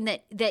brain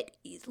that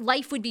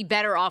life would be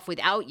better off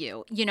without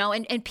you, you know,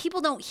 and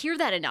people don't hear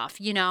that enough,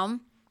 you know?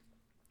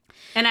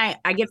 And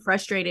I get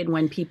frustrated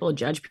when people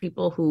judge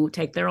people who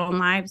take their own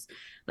lives.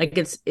 Like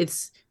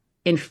it's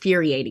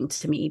infuriating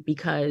to me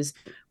because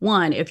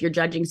one, if you're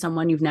judging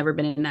someone, you've never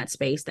been in that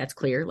space, that's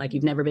clear. Like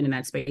you've never been in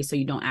that space, so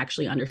you don't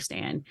actually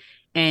understand.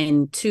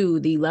 And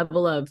 2, the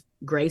level of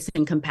grace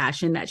and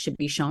compassion that should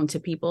be shown to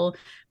people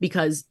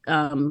because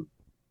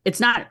it's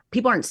not,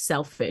 people aren't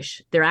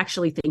selfish. They're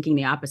actually thinking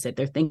the opposite.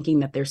 They're thinking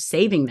that they're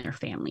saving their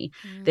family.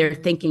 They're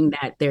thinking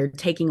that they're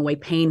taking away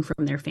pain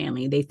from their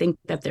family. They think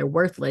that they're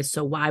worthless.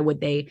 So why would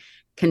they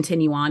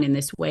continue on in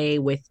this way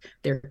with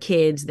their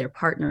kids, their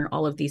partner,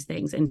 all of these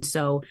things? And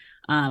so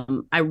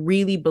I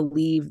really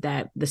believe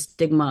that the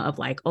stigma of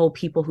like, oh,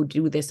 people who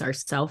do this are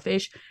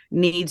selfish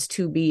needs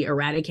to be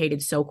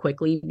eradicated so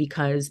quickly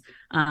because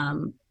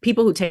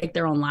people who take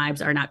their own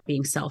lives are not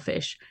being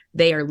selfish.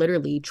 They are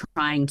literally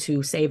trying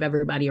to save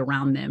everybody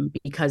around them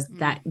because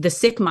that the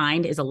sick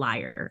mind is a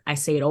liar. I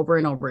say it over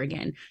and over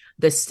again.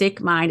 The sick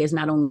mind is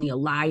not only a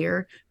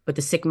liar, but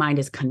the sick mind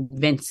is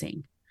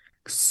convincing.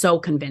 So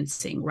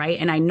convincing, right?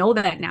 And I know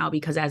that now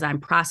because as I'm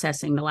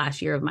processing the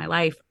last year of my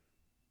life,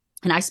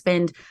 and I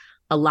spend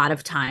a lot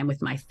of time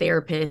with my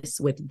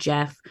therapist, with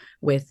Jeff,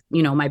 with,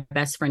 you know, my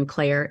best friend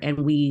Claire,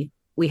 and we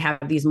have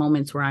these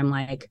moments where I'm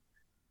like,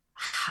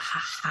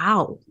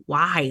 how,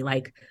 why,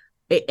 like,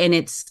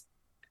 and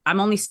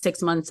I'm only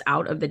 6 months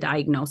out of the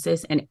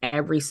diagnosis, and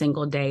every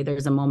single day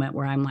there's a moment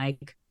where I'm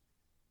like,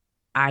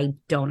 I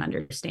don't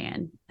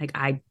understand. Like,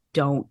 I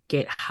don't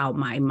get how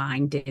my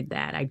mind did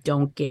that. I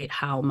don't get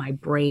how my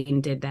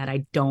brain did that.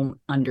 I don't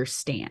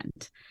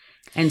understand.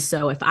 And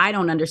so if I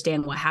don't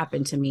understand what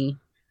happened to me,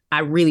 I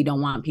really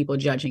don't want people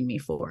judging me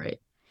for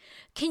it.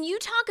 Can you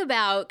talk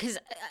about, because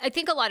I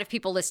think a lot of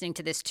people listening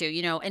to this too,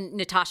 and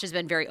Natasha's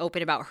been very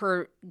open about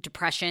her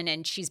depression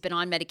and she's been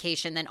on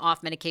medication, then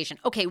off medication.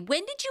 Okay,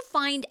 when did you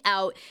find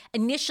out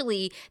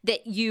initially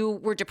that you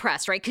were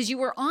depressed, right? Because you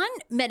were on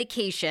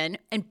medication,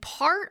 and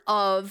part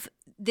of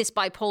this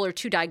bipolar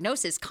 2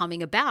 diagnosis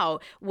coming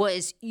about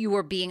was you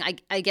were being,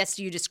 I guess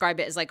you describe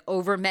it as like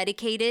over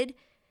medicated.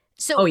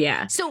 So,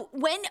 So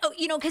when,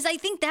 because I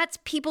think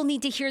people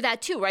need to hear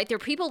that too, right? There are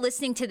people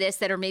listening to this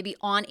that are maybe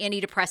on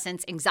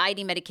antidepressants,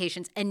 anxiety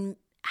medications, and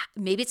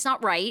maybe it's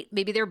not right.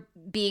 Maybe they're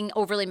being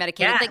overly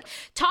medicated. Like,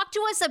 talk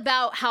to us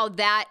about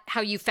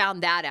how you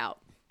found that out.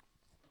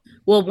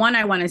 Well, one,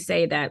 I want to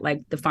say that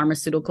like the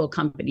pharmaceutical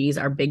companies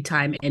are big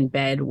time in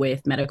bed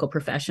with medical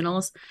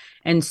professionals.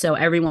 And so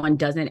everyone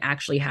doesn't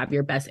actually have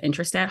your best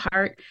interest at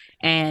heart.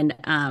 And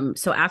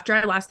so after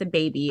I lost the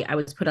baby, I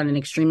was put on an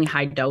extremely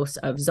high dose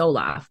of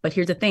Zoloft. But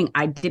here's the thing,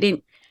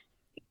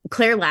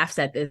 Claire laughs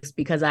at this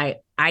because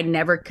I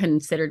never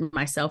considered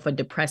myself a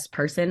depressed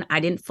person. I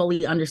didn't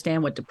fully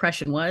understand what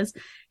depression was.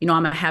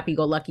 I'm a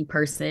happy-go-lucky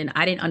person.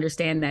 I didn't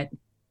understand that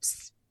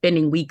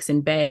spending weeks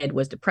in bed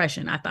was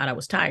depression. I thought I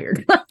was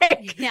tired.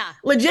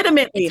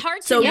 Legitimately. It's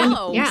hard to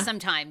know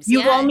sometimes.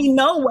 You only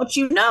know what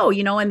you know,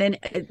 and then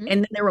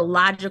there were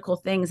logical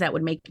things that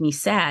would make me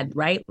sad,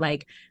 right?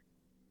 Like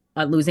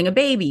losing a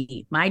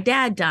baby, my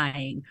dad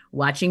dying,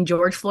 watching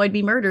George Floyd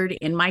be murdered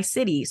in my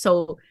city.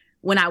 So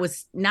when I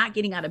was not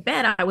getting out of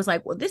bed, I was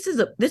like, well, this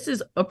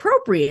is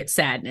appropriate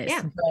sadness,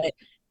 but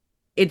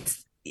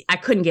I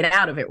couldn't get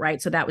out of it,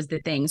 right? So that was the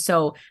thing.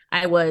 So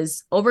I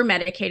was over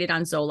medicated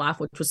on Zoloft,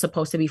 which was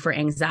supposed to be for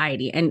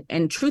anxiety.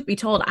 And truth be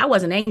told, I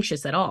wasn't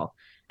anxious at all.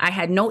 I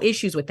had no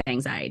issues with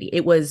anxiety.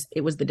 It was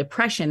the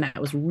depression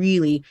that was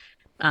really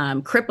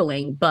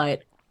crippling,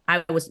 but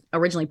I was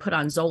originally put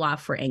on Zoloft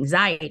for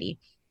anxiety.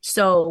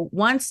 So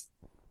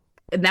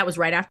and that was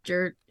right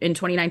after, in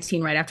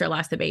 2019, right after I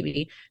lost the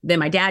baby. Then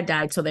my dad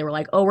died. So they were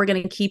like, oh, we're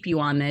going to keep you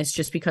on this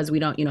just because we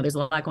don't, there's a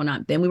lot going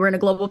on. Then we were in a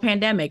global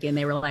pandemic and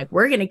they were like,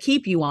 we're going to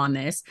keep you on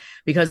this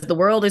because the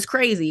world is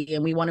crazy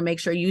and we want to make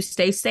sure you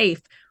stay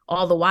safe.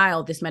 All the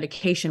while, this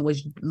medication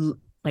was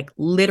like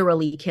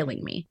literally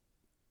killing me.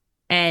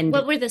 And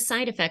what were the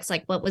side effects?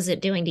 Like, what was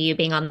it doing to you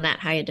being on that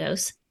high a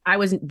dose? I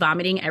was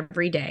vomiting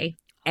every day.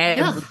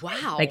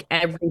 Like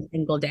every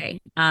single day,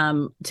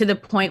 to the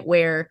point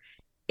where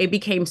it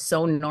became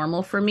so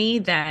normal for me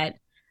that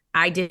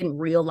I didn't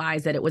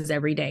realize that it was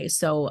every day.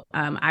 So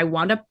I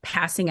wound up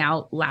passing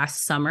out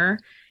last summer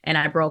and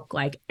I broke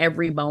like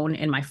every bone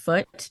in my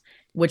foot,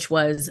 which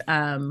was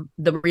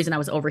the reason I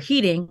was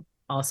overheating,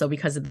 also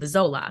because of the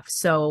Zoloft.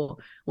 So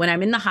when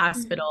I'm in the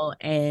hospital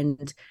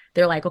and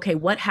they're like, okay,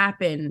 what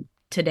happened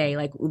today?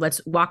 Like,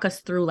 let's walk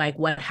us through like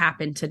what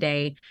happened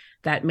today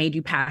that made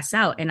you pass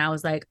out. And I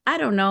was like, I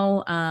don't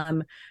know.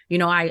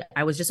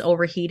 I was just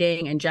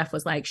overheating. And Jeff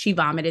was like, she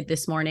vomited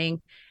this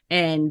morning.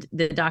 And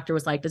the doctor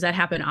was like, does that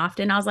happen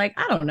often? I was like,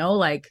 I don't know,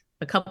 like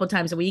a couple of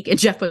times a week. And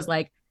Jeff was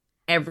like,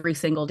 every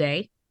single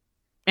day.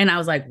 And I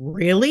was like,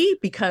 really?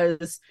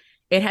 Because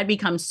it had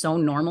become so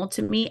normal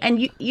to me.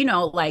 And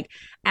like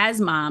as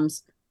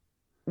moms,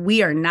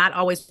 we are not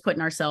always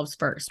putting ourselves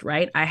first,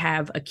 right? I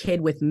have a kid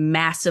with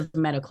massive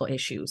medical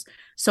issues.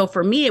 So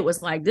for me, it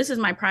was like, this is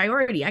my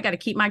priority. I got to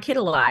keep my kid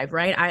alive,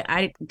 right?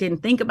 I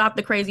didn't think about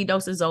the crazy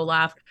dose of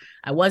Zoloft.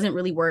 I wasn't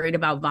really worried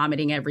about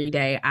vomiting every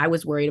day. I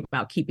was worried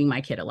about keeping my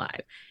kid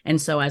alive.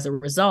 And so as a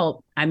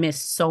result, I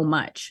missed so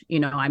much,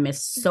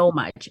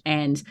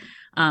 And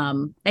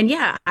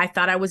I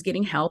thought I was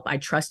getting help. I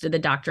trusted the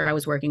doctor I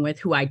was working with,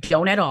 who I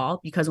don't at all,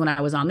 because when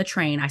I was on the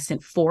train, I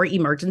sent 4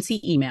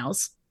 emergency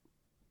emails.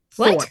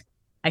 What?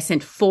 I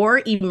sent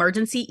 4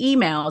 emergency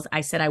emails.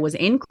 I said I was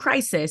in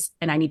crisis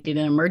and I needed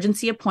an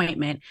emergency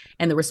appointment.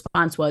 And the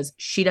response was,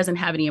 she doesn't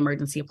have any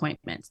emergency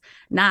appointments.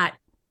 Not,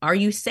 are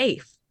you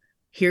safe?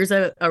 Here's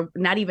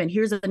not even,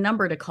 here's a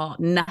number to call,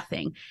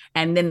 nothing.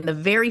 And then the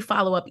very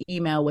follow-up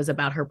email was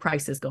about her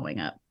prices going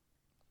up.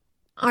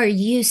 Are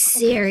you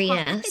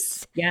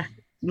serious? Yeah,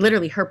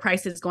 literally her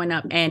price is going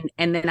up. And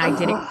then I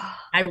did it.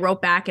 I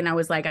wrote back and I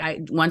was like,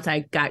 once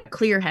I got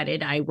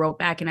clear-headed, I wrote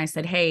back and I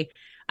said, hey,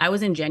 I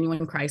was in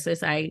genuine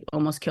crisis. I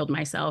almost killed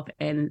myself.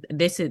 And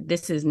this ain't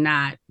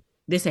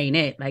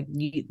it. Like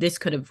this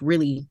could have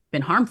really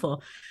been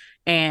harmful,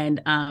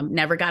 and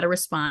never got a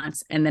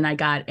response. And then I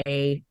got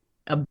a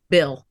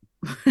bill,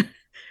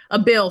 a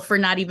bill for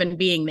not even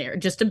being there,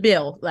 just a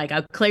bill. Like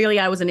clearly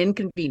I was an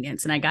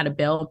inconvenience, and I got a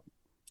bill.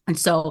 And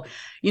so,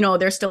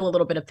 there's still a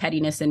little bit of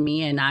pettiness in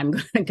me, and I'm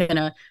going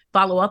to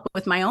follow up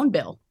with my own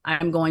bill.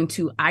 I'm going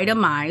to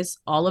itemize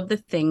all of the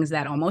things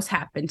that almost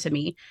happened to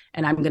me,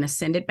 and I'm going to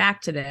send it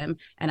back to them,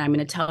 and I'm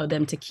going to tell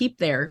them to keep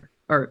the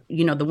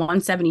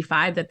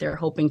 175 that they're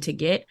hoping to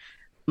get.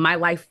 My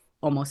life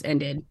almost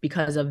ended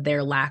because of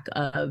their lack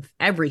of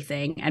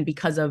everything and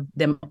because of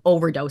them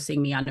overdosing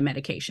me on the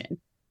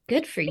medication.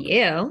 Good for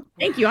you.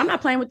 Thank you. I'm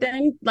not playing with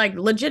them. Like,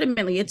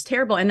 legitimately, it's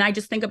terrible. And I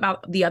just think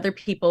about the other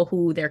people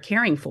who they're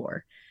caring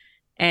for,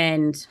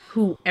 and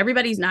who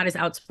everybody's not as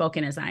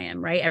outspoken as I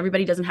am, right?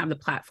 Everybody doesn't have the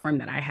platform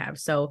that I have.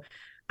 So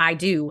I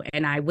do,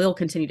 and I will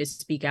continue to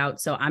speak out.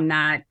 So I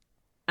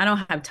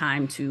don't have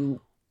time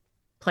to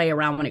play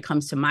around when it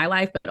comes to my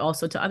life, but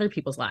also to other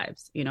people's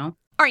lives, you know?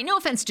 All right, no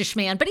offense to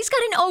Schman, but he's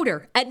got an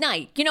odor at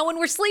night, you know, when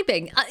we're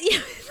sleeping. I'll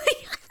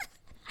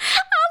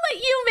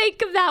let you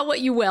make of that what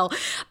you will.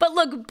 But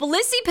look,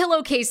 Blissey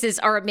pillowcases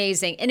are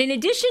amazing. And in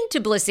addition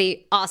to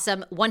Blissey,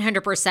 awesome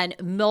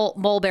 100%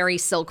 mulberry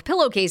silk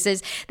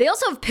pillowcases, they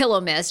also have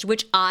Pillow Mist,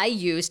 which I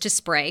use to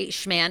spray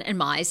Schman and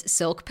Mai's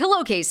silk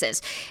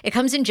pillowcases. It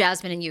comes in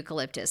jasmine and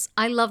eucalyptus.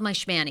 I love my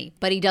Schmanny,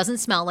 but he doesn't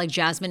smell like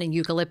jasmine and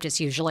eucalyptus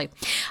usually.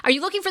 Are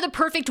you looking for the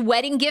perfect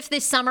wedding gift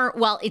this summer?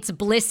 Well, it's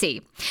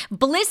Blissey.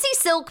 Blissey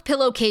silk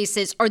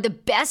pillowcases are the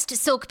best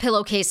silk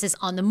pillowcases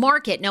on the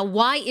market. Now,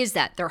 why is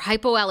that? They're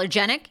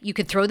hypoallergenic. You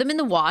could throw them in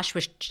the wash,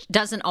 which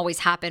doesn't always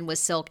happen with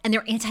silk, and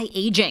they're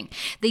anti-aging.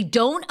 They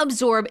don't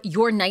absorb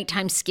your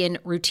nighttime skin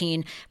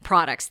routine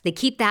products. They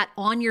keep that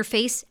on your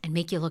face and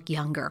make you look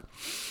younger.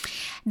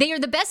 They are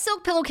the best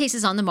silk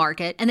pillowcases on the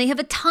market, and they have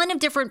a ton of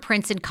different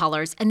prints and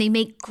colors, and they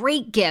make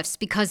great gifts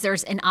because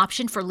there's an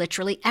option for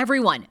literally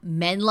everyone.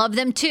 Men love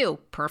them too.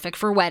 Perfect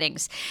for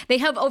weddings. They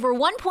have over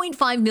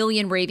 1.5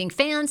 million raving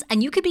fans,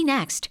 and you could be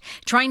next.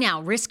 Try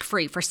now,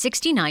 risk-free for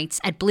 60 nights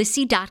at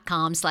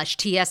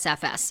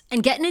blissey.com/TSFS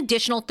and get an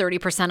additional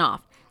 30%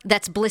 off.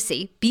 That's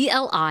Blissey,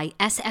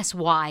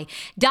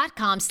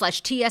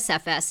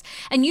 BLISSY.com/TSFS,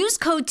 and use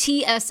code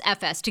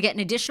TSFS to get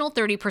an additional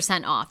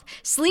 30% off.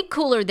 Sleep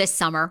cooler this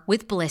summer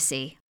with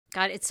Blissey.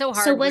 God, it's so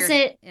hard. So was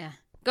it? Yeah.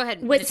 Go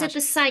ahead. Was Natasha. it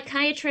the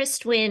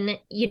psychiatrist when,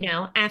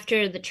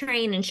 after the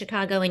train in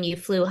Chicago and you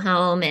flew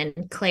home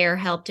and Claire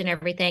helped and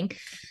everything,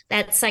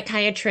 that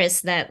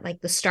psychiatrist that like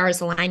the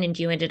stars aligned and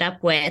you ended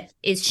up with,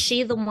 is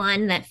she the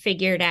one that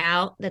figured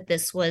out that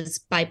this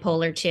was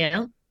bipolar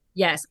too?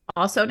 Yes.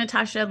 Also,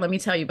 Natasha, let me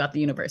tell you about the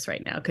universe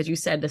right now, because you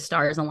said the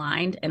stars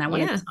aligned, and I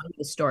want to tell you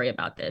the story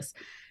about this.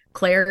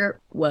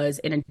 Claire was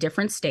in a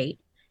different state,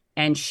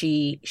 and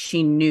she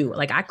knew.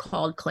 Like, I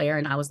called Claire,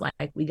 and I was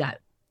like,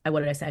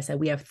 what did I say? I said,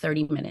 we have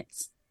 30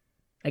 minutes.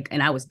 Like,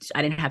 and I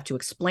didn't have to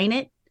explain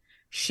it.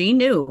 She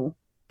knew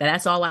that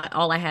that's all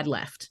I had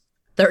left.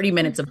 30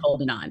 minutes of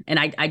holding on. And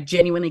I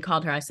genuinely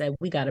called her. I said,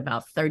 we got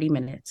about 30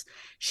 minutes.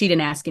 She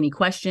didn't ask any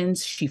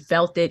questions. She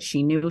felt it.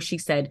 She knew. She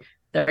said,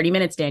 30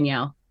 minutes,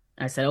 Danielle.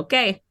 I said,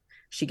 okay.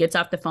 She gets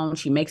off the phone.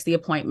 She makes the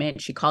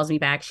appointment. She calls me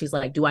back. She's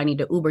like, do I need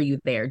to Uber you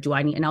there?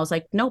 And I was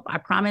like, nope, I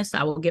promise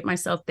I will get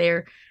myself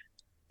there.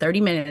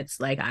 30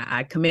 minutes. Like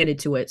I committed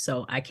to it.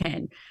 So I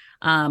can.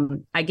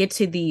 I get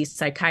to the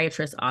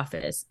psychiatrist's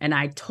office, and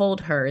I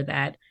told her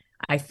that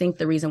I think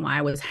the reason why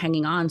I was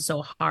hanging on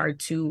so hard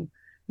to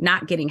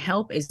not getting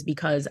help is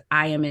because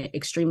I am an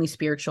extremely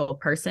spiritual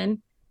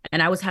person,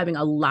 and I was having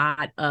a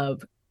lot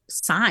of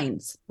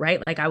signs,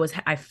 right? Like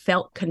I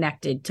felt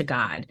connected to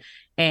God.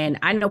 And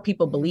I know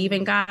people believe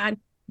in God,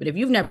 but if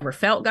you've never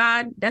felt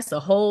God, that's a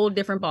whole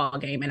different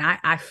ballgame. And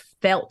I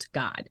felt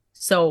God.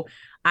 So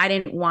I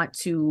didn't want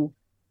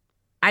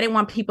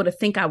people to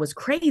think I was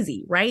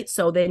crazy, right?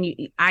 So then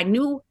I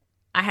knew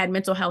I had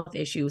mental health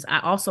issues. I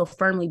also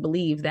firmly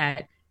believe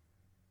that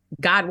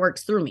God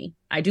works through me.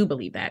 I do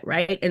believe that,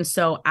 right? And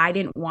so I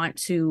didn't want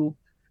to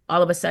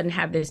all of a sudden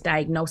have this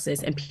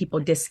diagnosis and people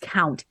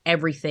discount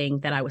everything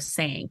that I was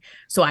saying.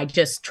 So I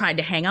just tried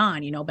to hang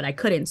on, but I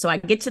couldn't. So I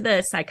get to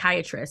the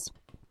psychiatrist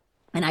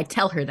and I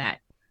tell her that.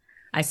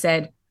 I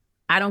said,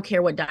 I don't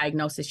care what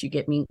diagnosis you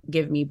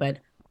give me, but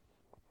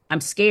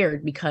I'm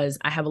scared because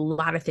I have a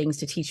lot of things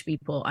to teach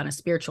people on a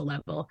spiritual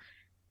level.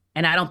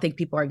 And I don't think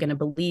people are going to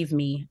believe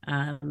me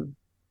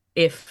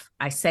if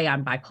I say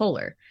I'm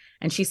bipolar.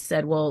 And she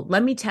said, well,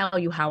 let me tell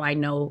you how I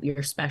know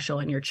you're special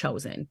and you're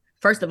chosen.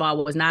 First of all,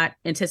 I was not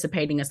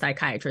anticipating a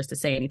psychiatrist to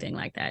say anything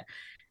like that.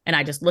 And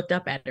I just looked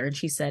up at her and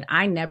she said,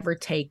 I never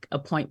take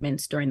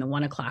appointments during the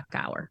 1 o'clock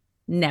hour.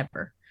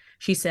 Never.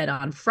 She said,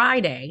 on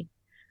Friday,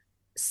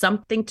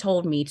 something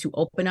told me to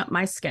open up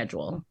my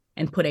schedule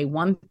and put a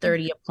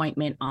 1:30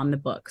 appointment on the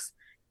books,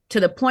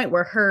 to the point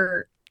where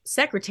her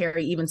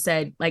secretary even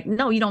said, like,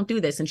 no, you don't do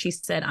this. And she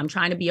said, I'm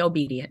trying to be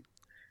obedient.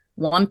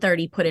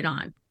 1:30, put it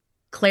on.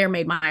 Claire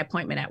made my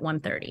appointment at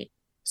 1:30.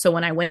 So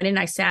when I went in,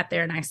 I sat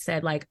there and I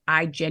said, like,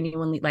 I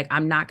genuinely, like,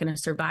 I'm not going to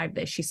survive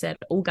this. She said,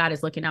 oh, God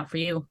is looking out for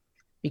you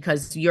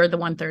because you're the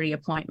 1:30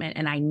 appointment.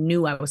 And I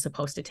knew I was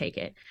supposed to take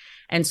it.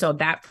 And so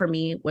that for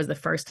me was the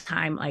first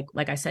time,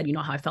 like I said,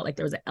 how I felt like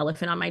there was an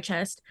elephant on my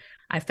chest.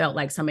 I felt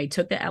like somebody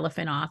took the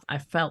elephant off. I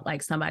felt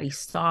like somebody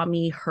saw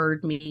me,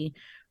 heard me,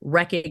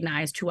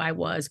 recognized who I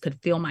was, could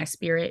feel my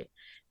spirit.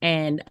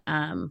 And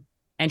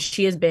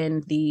she has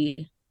been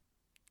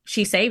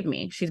she saved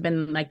me. She's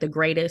been like the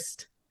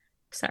greatest.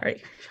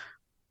 Sorry.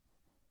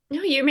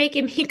 No, you're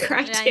making me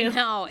cry too. I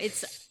know.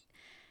 It's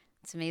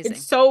amazing.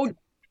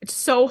 It's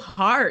so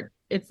hard.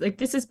 It's like,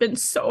 this has been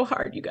so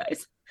hard, you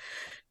guys.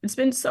 It's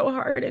been so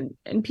hard,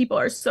 and people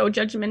are so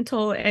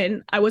judgmental.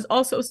 And I was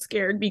also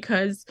scared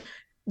because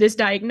this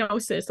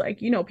diagnosis, like,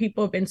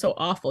 people have been so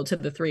awful to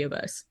the three of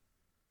us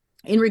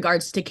in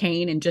regards to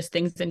Kane and just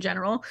things in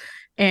general.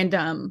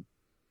 And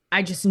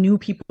I just knew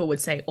people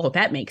would say, oh,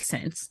 that makes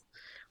sense.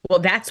 well,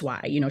 that's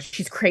why,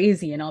 she's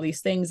crazy and all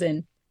these things.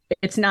 And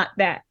it's not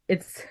that.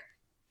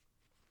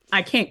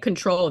 I can't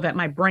control that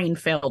my brain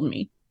failed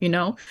me, and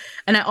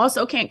I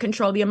also can't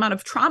control the amount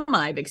of trauma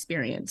I've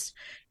experienced.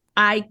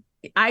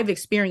 I've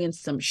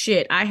experienced some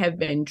shit. I have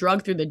been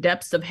drugged through the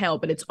depths of hell,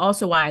 but it's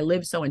also why I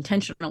live so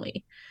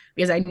intentionally,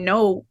 because I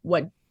know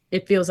what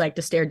it feels like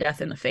to stare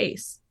death in the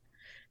face.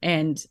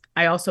 And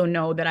I also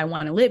know that I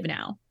want to live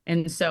now.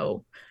 And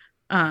so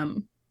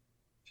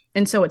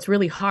it's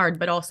really hard,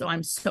 but also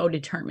I'm so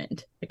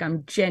determined. Like,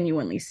 I'm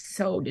genuinely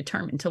so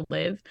determined to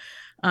live.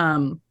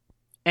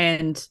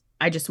 And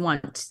I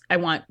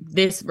want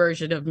this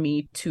version of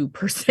me to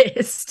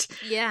persist.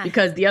 Yeah.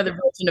 Because the other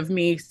version of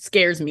me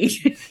scares me.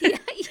 Yeah.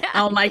 I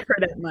don't like her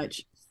that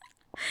much.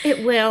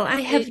 It will.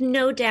 I have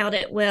no doubt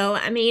it will.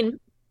 I mean,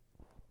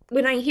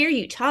 when I hear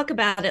you talk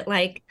about it,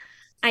 like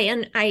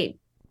I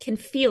can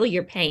feel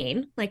your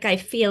pain. Like, I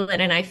feel it,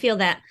 and I feel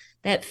that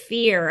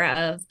fear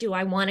of, do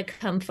I want to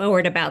come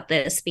forward about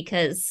this?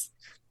 Because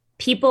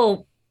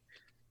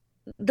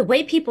the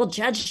way people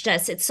judged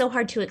us, it's so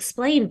hard to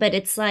explain, but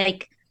it's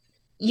like,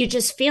 you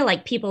just feel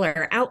like people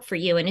are out for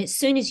you. And as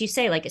soon as you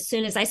say, like, as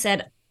soon as I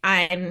said,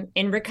 I'm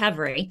in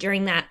recovery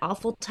during that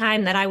awful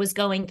time that I was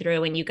going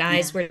through, and you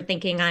guys were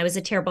thinking I was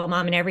a terrible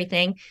mom and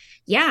everything.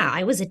 Yeah,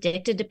 I was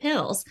addicted to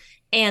pills.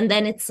 And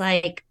then it's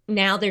like,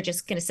 now they're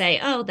just going to say,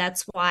 oh,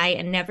 that's why,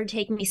 and never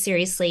take me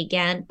seriously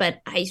again.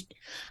 But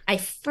I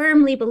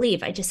firmly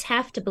believe, I just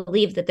have to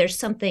believe that there's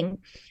something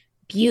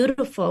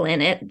beautiful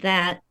in it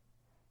that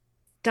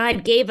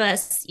God gave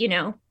us.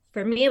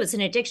 For me, it was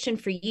an addiction.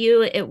 For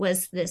you, it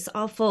was this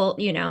awful,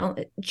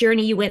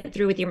 journey you went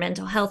through with your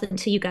mental health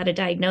until you got a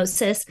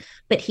diagnosis.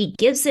 But he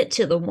gives it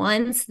to the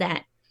ones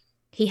that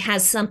he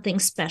has something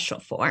special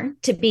for,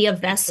 to be a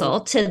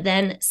vessel to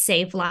then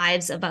save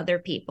lives of other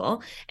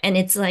people. And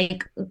it's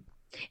like,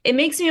 it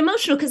makes me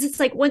emotional, because it's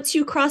like, once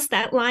you cross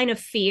that line of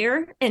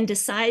fear and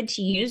decide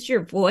to use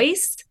your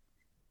voice,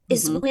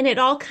 is when it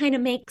all kind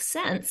of makes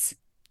sense.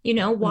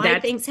 Why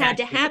things had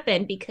to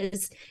happen,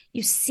 because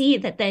you see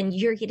that then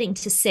you're getting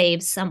to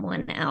save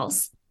someone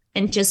else.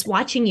 And just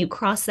watching you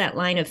cross that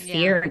line of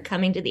fear and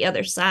coming to the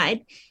other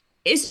side,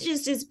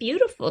 it's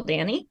beautiful,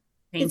 Danni.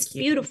 It's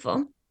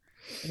beautiful.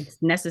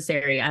 It's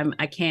necessary.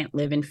 I can't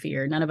live in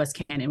fear. None of us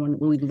can. And when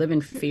we live in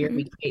fear,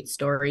 we create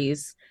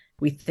stories.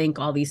 We think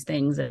all these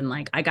things. And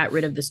like, I got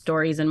rid of the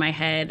stories in my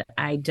head.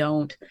 I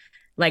don't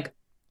like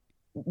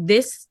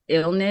this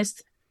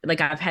illness.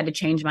 Like, I've had to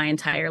change my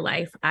entire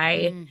life.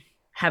 I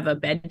have a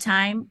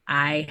bedtime.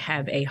 I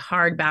have a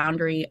hard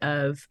boundary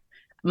of,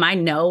 my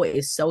no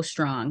is so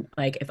strong.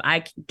 Like, if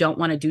I don't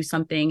want to do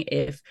something,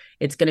 if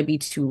it's going to be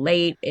too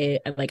late,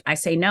 I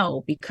say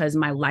no, because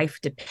my life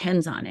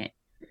depends on it.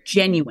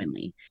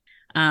 Genuinely.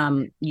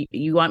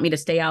 You want me to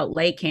stay out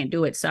late? Can't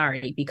do it.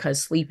 Sorry.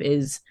 Because sleep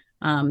is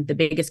the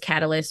biggest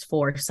catalyst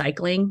for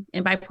cycling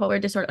in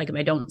bipolar disorder. Like, if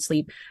I don't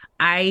sleep,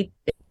 I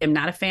am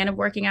not a fan of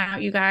working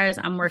out, you guys.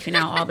 I'm working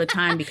out all the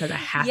time because I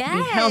have to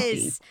be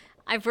healthy.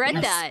 I've read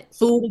that.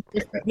 Food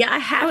is different. Yeah, I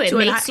have to.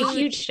 It makes a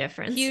huge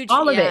difference.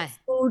 All of it.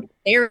 Food,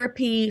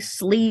 therapy,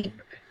 sleep,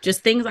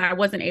 just things I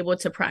wasn't able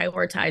to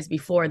prioritize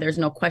before. There's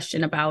no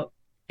question about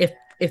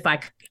if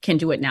I can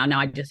do it now. Now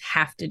I just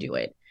have to do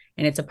it.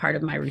 And it's a part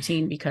of my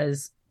routine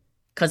because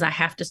I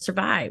have to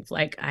survive.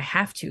 Like, I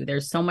have to.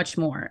 There's so much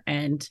more.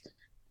 And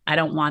I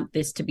don't want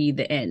this to be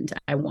the end.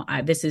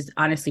 This is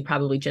honestly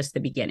probably just the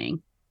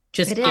beginning.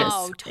 Just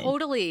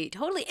totally.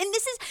 And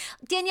this is,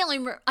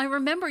 Danielle, I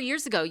remember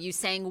years ago you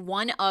saying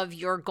one of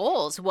your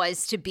goals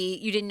was to be,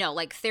 you didn't know,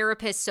 like,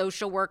 therapist,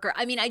 social worker.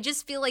 I mean, I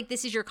just feel like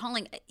this is your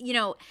calling.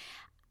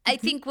 I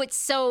think what's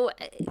so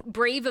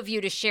brave of you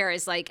to share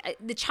is, like,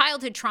 the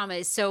childhood trauma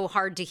is so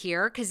hard to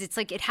hear, because it's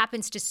like it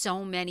happens to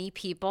so many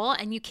people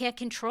and you can't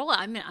control it.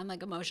 I'm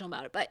like emotional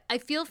about it, but I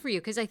feel for you,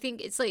 because I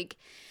think it's like,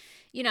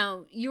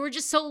 you were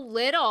just so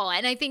little.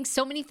 And I think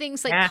so many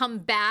things come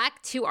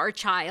back to our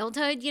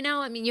childhood,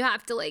 I mean, you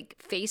have to like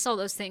face all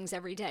those things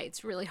every day.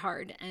 It's really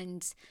hard.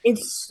 And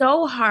it's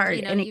so hard.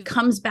 And it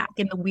comes back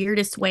in the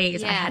weirdest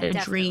ways. I had a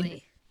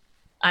dream.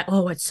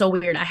 It's so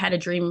weird. I had a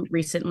dream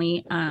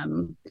recently.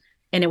 And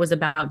it was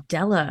about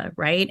Della,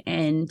 right?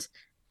 And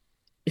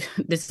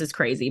this is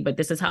crazy, but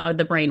this is how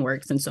the brain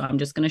works. And so I'm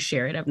just going to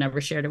share it. I've never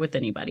shared it with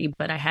anybody,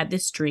 but I had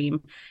this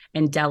dream,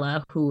 and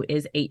Della, who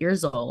is 8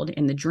 years old,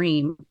 in the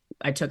dream,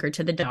 I took her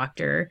to the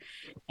doctor,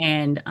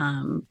 and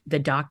the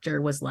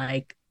doctor was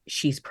like,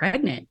 she's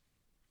pregnant.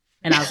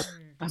 And I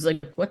was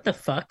like, what the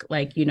fuck?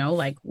 Like,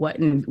 like what?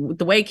 And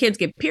the way kids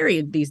get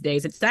period these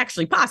days, it's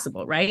actually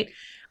possible. Right.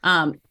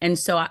 And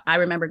so I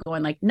remember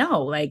going like,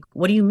 no, like,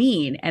 what do you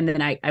mean? And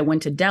then I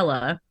went to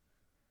Della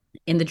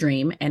in the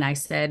dream, and I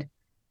said,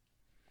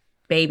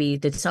 baby,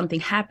 did something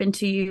happen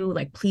to you?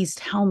 Like, please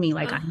tell me,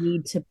 like, I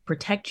need to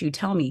protect you.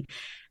 Tell me.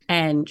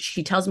 And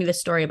she tells me the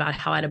story about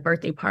how at a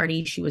birthday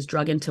party, she was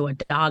drug into a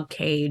dog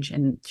cage,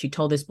 and she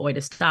told this boy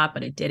to stop,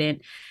 but it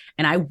didn't.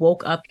 And I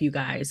woke up, you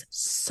guys,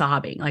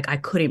 sobbing. Like, I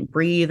couldn't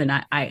breathe. And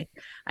I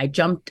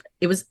jumped.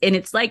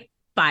 It's like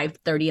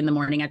 5:30 in the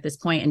morning at this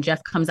point, and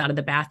Jeff comes out of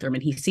the bathroom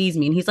and he sees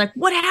me and he's like,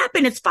 what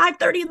happened? It's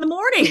 5:30 in the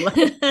morning.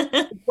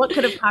 Like, what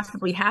could have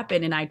possibly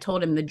happened? And I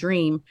told him the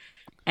dream,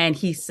 and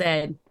he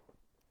said,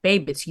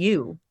 babe, it's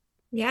you.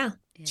 Yeah.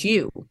 It's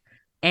you.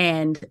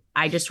 And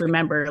I just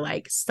remember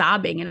like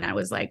sobbing, and I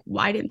was like,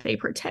 why didn't they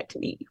protect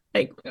me?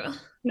 Like,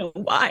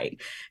 why?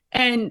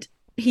 And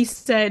he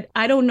said,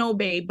 I don't know,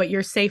 babe, but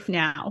you're safe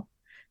now,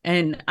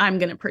 and I'm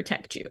going to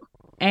protect you.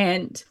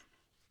 And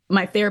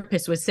my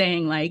therapist was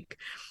saying, like,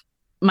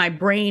 my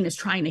brain is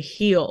trying to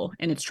heal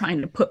and it's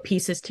trying to put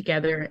pieces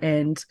together,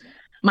 and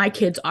my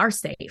kids are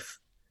safe.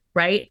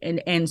 Right.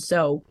 And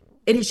so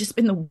it has just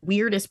been the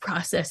weirdest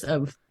process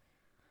of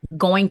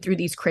going through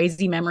these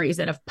crazy memories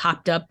that have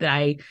popped up that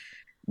I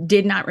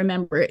did not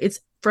remember. It's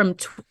from,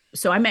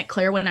 so I met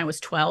Claire when I was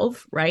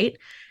 12. Right.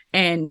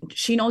 And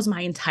she knows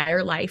my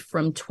entire life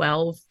from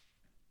 12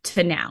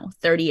 to now,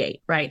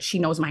 38. Right. She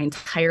knows my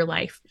entire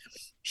life.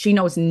 She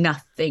knows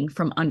nothing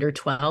from under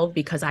 12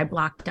 because I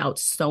blocked out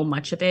so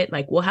much of it.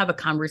 Like, we'll have a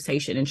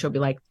conversation and she'll be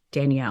like,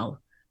 Danielle,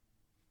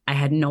 I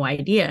had no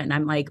idea. And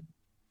I'm like,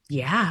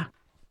 yeah,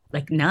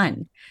 like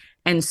none.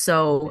 And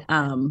so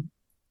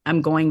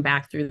I'm going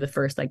back through the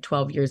first like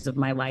 12 years of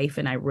my life,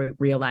 and I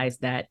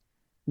realized that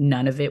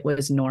none of it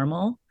was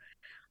normal.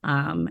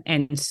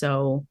 And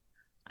so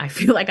I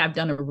feel like I've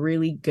done a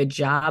really good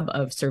job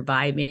of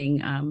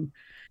surviving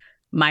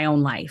my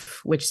own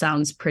life, which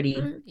sounds pretty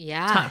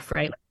tough,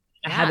 right?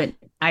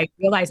 I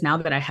realize now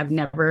that I have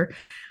never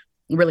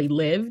really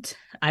lived.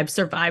 I've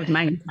survived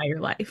my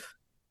entire life.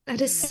 That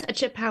is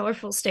such a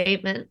powerful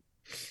statement.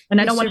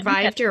 And I don't want to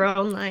survived your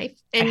own life.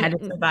 And I had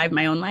to survive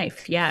my own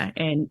life. Yeah.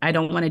 And I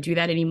don't want to do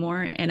that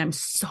anymore. And I'm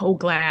so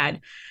glad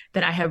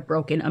that I have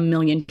broken a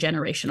million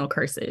generational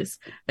curses.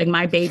 Like,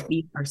 my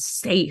babies are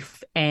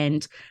safe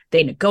and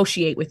they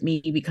negotiate with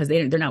me because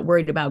they're not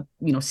worried about,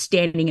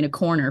 standing in a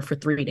corner for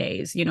 3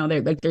 days.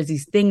 They're like, there's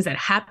these things that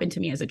happened to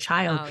me as a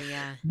child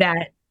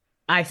that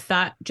I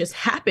thought just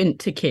happened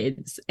to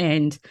kids.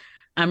 And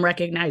I'm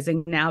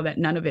recognizing now that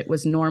none of it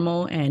was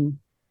normal and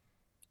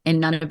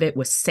none of it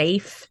was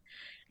safe.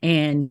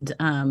 And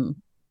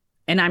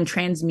I'm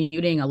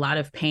transmuting a lot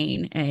of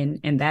pain,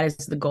 and that is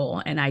the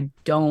goal. And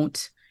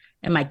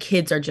my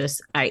kids are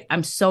just,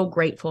 I'm so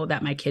grateful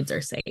that my kids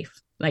are safe,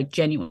 like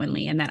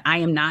genuinely, and that I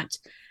am not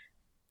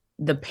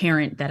the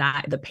parents that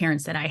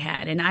I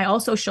had. And I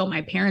also show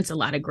my parents a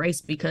lot of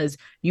grace because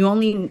you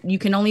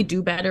can only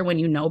do better when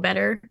you know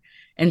better.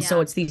 And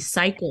so it's these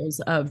cycles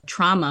of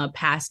trauma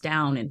passed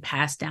down and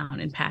passed down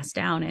and passed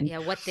down. And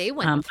what they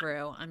went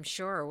through, I'm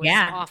sure, was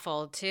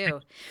awful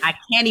too. I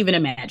can't even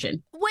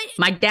imagine. What?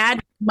 My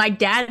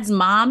dad's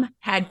mom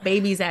had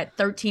babies at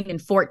 13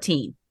 and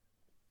 14.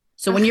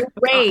 So when you're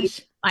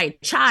raised by a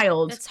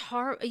child, it's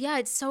hard. Yeah,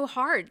 it's so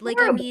hard. Like,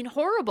 horrible. I mean,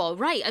 horrible.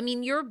 Right. I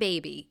mean, your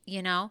baby,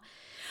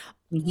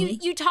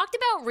 You talked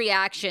about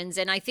reactions,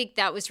 and I think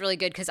that was really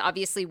good because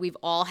obviously we've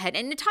all had,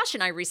 and Natasha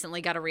and I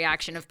recently got a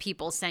reaction of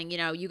people saying,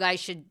 you guys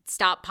should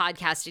stop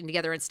podcasting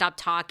together and stop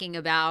talking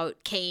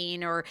about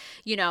Kane or,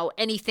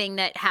 anything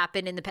that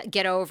happened in the past.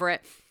 Get over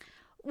it.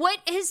 What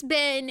has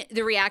been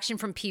the reaction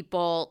from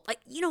people? Like,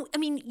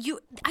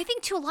 I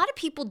think too, a lot of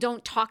people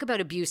don't talk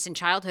about abuse in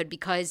childhood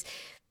because,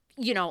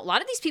 a lot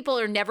of these people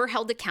are never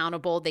held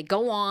accountable. They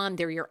go on,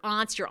 they're your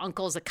aunts, your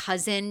uncles, a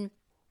cousin.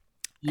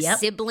 A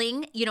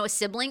sibling.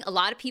 A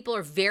lot of people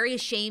are very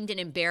ashamed and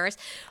embarrassed.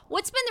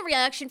 What's been the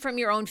reaction from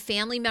your own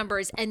family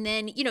members? And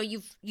then,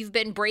 you've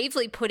been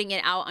bravely putting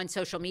it out on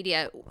social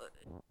media.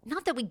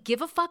 Not that we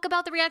give a fuck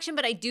about the reaction,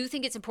 but I do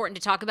think it's important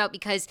to talk about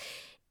because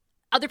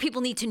other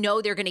people need to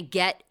know they're going to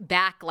get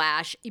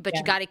backlash, but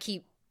you got to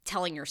keep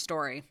telling your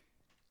story.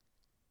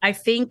 I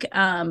think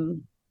I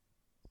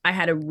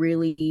had a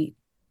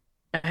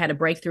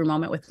breakthrough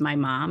moment with my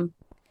mom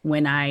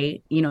when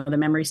the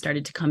memories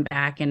started to come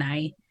back, and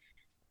I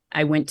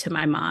went to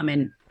my mom,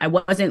 and I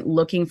wasn't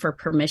looking for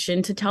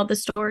permission to tell the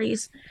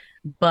stories,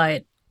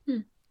 but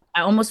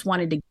I almost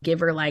wanted to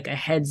give her like a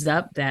heads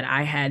up that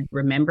I had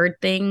remembered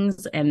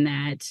things and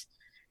that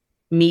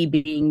me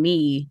being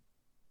me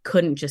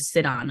couldn't just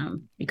sit on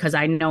them, because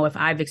I know if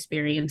I've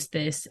experienced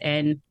this,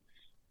 and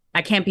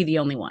I can't be the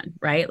only one,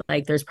 right?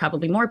 Like, there's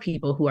probably more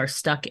people who are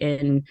stuck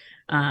in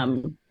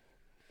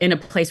a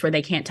place where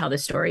they can't tell the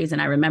stories.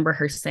 And I remember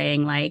her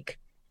saying, like,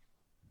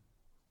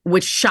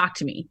 which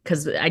shocked me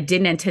because I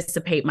didn't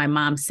anticipate my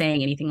mom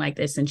saying anything like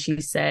this. And she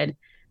said,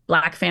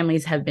 Black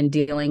families have been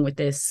dealing with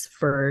this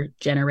for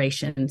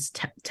generations.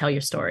 Tell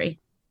your story,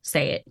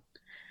 say it.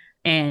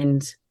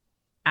 And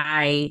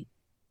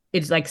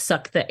it's like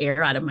sucked the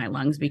air out of my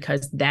lungs,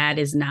 because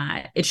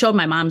it showed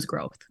my mom's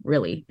growth,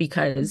 really,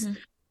 because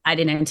I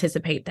didn't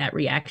anticipate that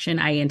reaction.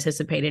 I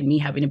anticipated me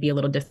having to be a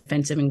little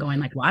defensive and going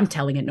like, well, I'm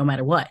telling it no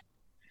matter what.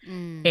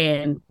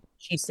 And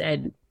she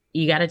said,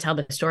 you got to tell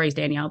the stories,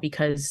 Danielle,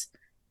 because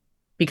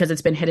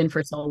it's been hidden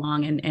for so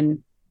long,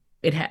 and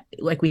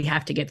we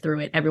have to get through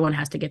it. Everyone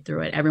has to get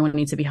through it. Everyone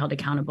needs to be held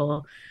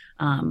accountable.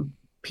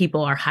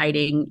 People are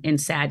hiding in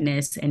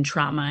sadness and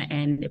trauma,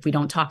 and if we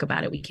don't talk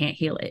about it, we can't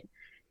heal it.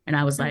 And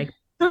I was like,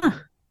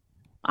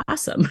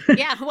 awesome.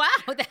 Yeah. Wow.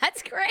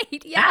 That's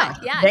great. Yeah.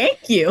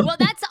 Thank you. Well,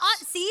 that's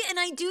see, and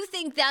I do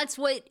think that's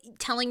what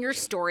telling your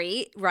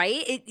story,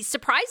 right? It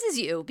surprises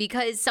you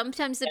because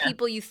sometimes the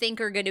people you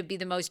think are going to be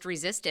the most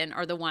resistant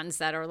are the ones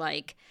that are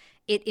like,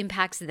 it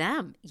impacts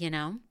them, you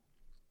know?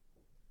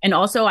 And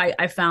also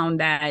I found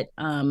that,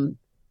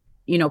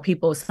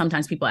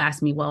 sometimes people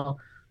ask me, well,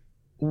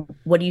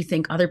 what do you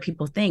think other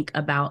people think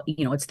about,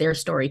 it's their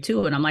story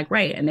too. And I'm like,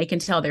 right. And they can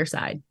tell their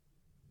side.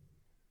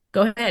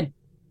 Go ahead.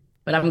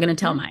 But I'm going to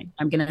tell mine.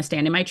 I'm going to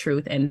stand in my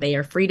truth, and they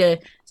are free to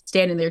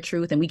stand in their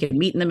truth, and we can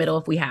meet in the middle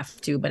if we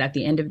have to. But at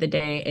the end of the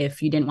day,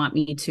 if you didn't want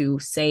me to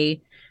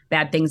say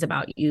bad things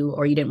about you,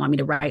 or you didn't want me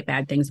to write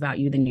bad things about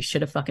you, then you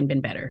should have fucking been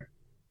better.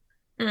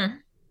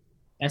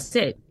 That's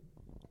it.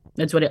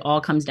 That's what it all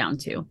comes down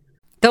to.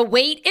 The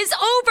wait is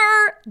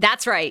over.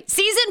 That's right.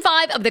 Season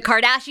 5 of The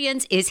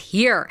Kardashians is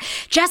here.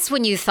 Just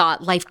when you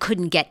thought life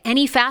couldn't get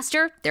any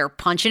faster, they're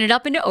punching it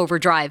up into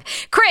overdrive.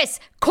 Kris,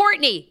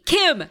 Kourtney,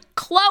 Kim,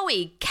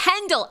 Khloe,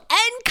 Kendall,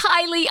 and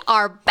Kylie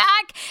are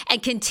back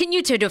and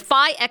continue to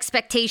defy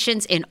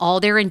expectations in all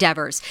their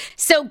endeavors.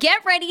 So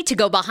get ready to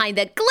go behind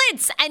the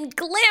glitz and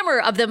glamour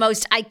of the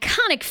most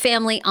iconic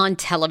family on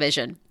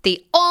television.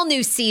 The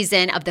all-new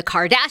season of The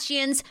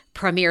Kardashians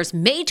premieres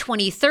May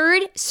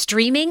 23rd,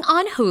 streaming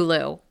on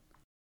Hulu.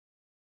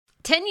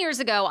 10 years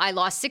ago, I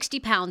lost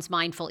 60 pounds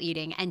mindful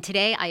eating, and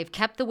today I have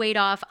kept the weight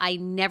off. I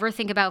never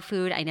think about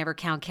food. I never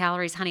count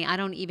calories. Honey, I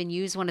don't even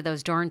use one of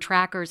those darn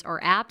trackers or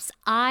apps.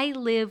 I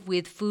live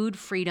with food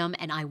freedom,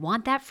 and I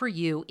want that for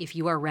you if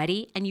you are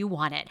ready and you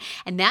want it.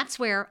 And that's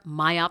where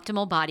My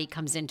Optimal Body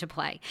comes into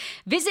play.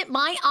 Visit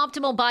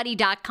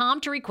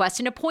myoptimalbody.com to request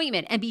an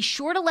appointment, and be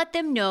sure to let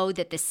them know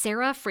that the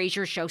Sarah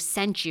Fraser Show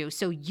sent you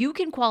so you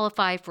can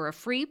qualify for a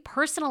free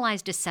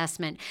personalized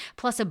assessment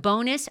plus a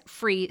bonus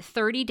free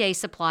 30-day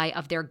supply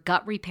of their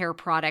gut repair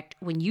product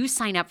when you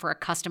sign up for a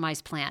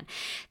customized plan.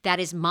 That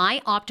is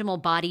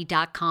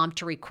myoptimalbody.com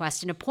to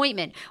request an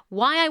appointment.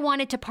 Why I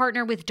wanted to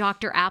partner with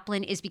Dr.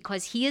 Applin is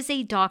because he is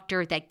a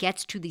doctor that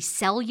gets to the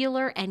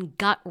cellular and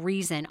gut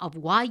reason of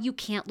why you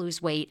can't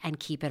lose weight and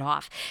keep it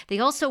off. They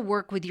also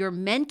work with your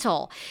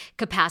mental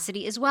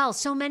capacity as well.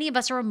 So many of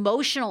us are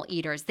emotional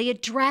eaters. They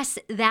address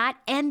that,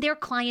 and their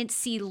clients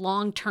see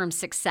long-term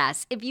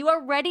success. If you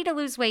are ready to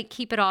lose weight,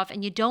 keep it off,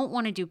 and you don't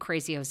want to do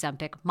crazy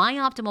Ozempic,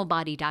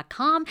 myoptimalbody.com,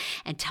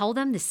 and tell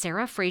them the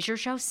Sarah Fraser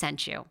Show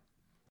sent you.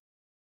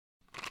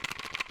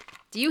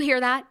 Do you hear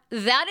that?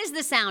 That is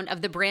the sound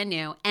of the brand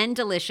new and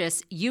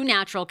delicious Eu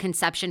Natural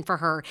Conception for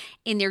Her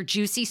in their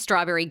juicy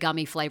strawberry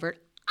gummy flavored.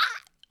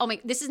 Oh my,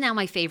 this is now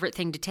my favorite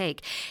thing to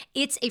take.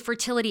 It's a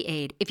fertility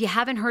aid. If you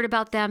haven't heard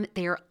about them,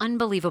 they are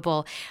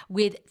unbelievable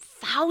with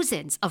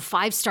thousands of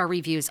 5-star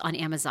reviews on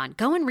Amazon.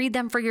 Go and read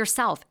them for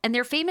yourself. And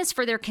they're famous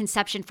for their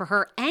Conception for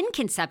Her and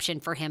Conception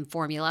for Him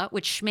formula,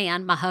 which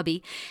Schman, my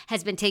hubby,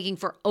 has been taking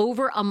for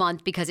over a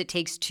month because it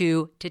takes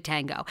two to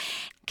tango.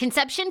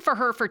 Conception for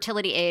Her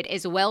fertility aid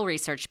is a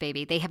well-researched,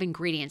 baby. They have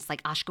ingredients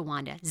like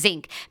ashwagandha,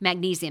 zinc,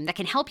 magnesium that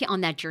can help you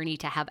on that journey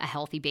to have a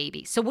healthy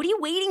baby. So what are you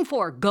waiting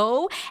for?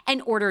 Go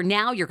and order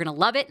now. You're going to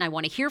love it, and I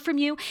want to hear from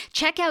you.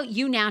 Check out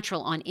Eu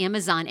Natural on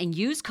Amazon and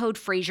use code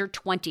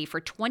Fraser20 for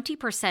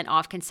 20%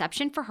 off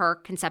Conception for Her,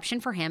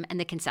 Conception for Him, and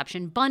the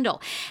Conception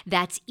Bundle.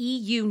 That's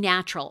EU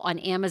Natural on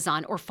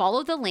Amazon, or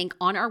follow the link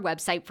on our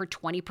website for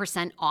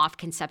 20% off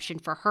Conception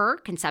for Her,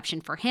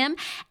 Conception for Him,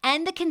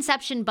 and the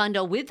Conception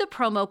Bundle with the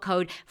promo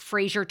code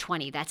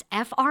Fraser20. That's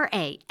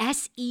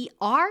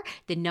Fraser,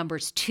 the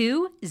numbers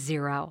 20.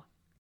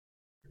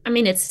 I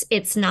mean,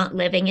 it's not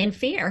living in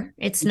fear.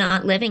 It's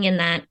not living in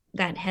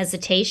that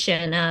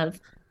hesitation of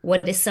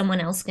what is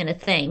someone else going to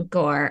think,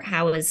 or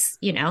how is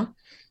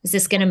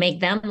this going to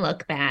make them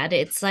look bad?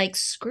 It's like,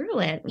 screw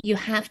it. You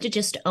have to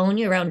just own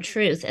your own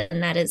truth.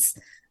 And that is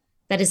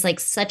like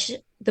such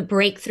the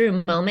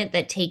breakthrough moment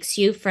that takes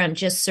you from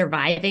just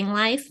surviving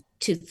life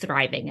to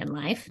thriving in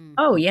life.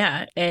 Oh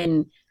yeah.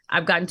 And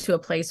I've gotten to a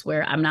place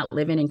where I'm not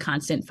living in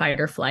constant fight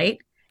or flight,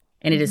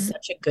 and it is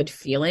such a good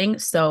feeling.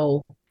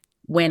 So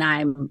when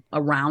I'm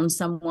around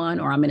someone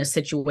or I'm in a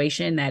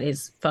situation that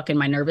is fucking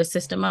my nervous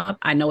system up,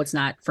 I know it's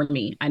not for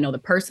me. I know the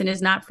person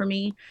is not for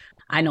me.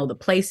 I know the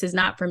place is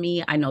not for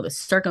me. I know the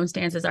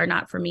circumstances are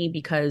not for me,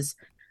 because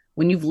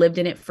when you've lived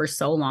in it for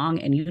so long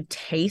and you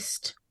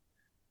taste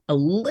a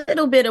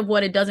little bit of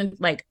what it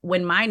doesn't, like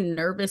when my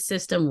nervous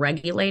system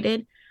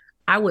regulated,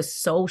 I was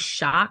so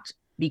shocked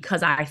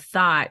because I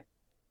thought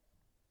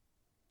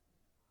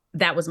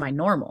that was my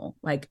normal,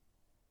 like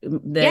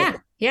the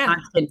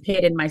constant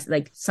pit in my,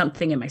 like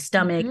something in my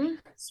stomach,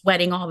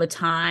 sweating all the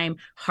time,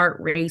 heart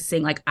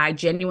racing. Like I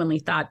genuinely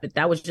thought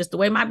that was just the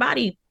way my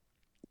body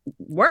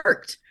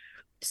worked.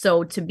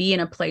 So to be in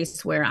a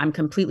place where I'm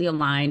completely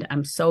aligned,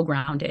 I'm so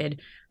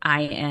grounded,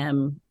 I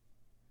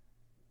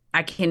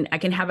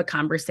can have a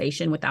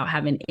conversation without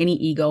having any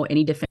ego,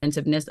 any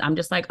defensiveness. I'm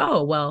just like,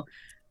 oh, well,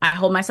 I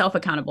hold myself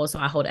accountable, so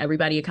I hold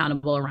everybody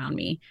accountable around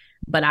me.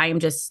 But I am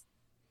just,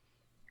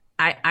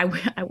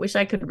 I wish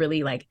I could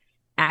really like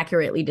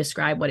accurately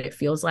describe what it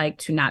feels like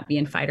to not be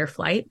in fight or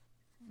flight.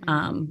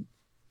 And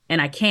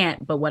and I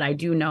can't, but what I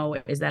do know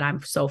is that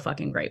I'm so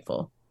fucking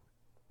grateful.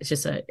 It's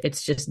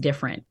just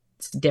different.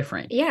 It's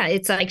different. Yeah,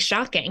 it's like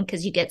shocking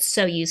because you get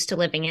so used to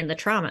living in the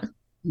trauma.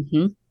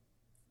 Mm-hmm.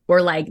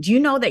 Or like, do you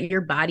know that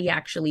your body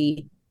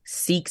actually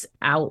seeks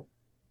out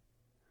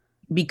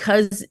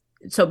because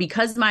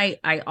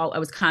I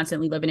was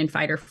constantly living in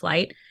fight or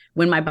flight.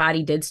 When my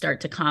body did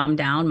start to calm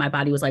down, my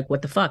body was like,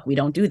 what the fuck? We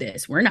don't do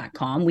this. We're not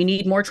calm. We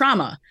need more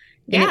trauma.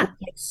 And it would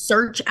like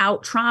search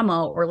out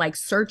trauma or like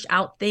search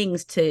out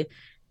things to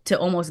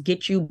almost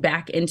get you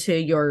back into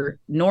your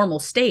normal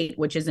state,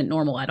 which isn't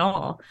normal at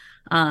all.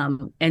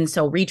 And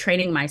so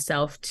retraining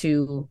myself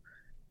to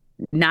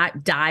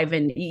not dive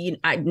in.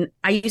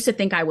 I used to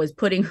think I was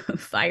putting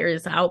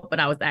fires out, but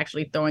I was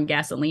actually throwing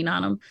gasoline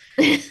on them.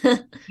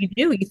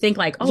 You think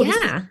like, oh, this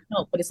is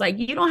help, but it's like,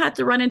 you don't have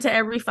to run into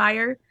every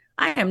fire.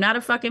 I am not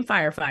a fucking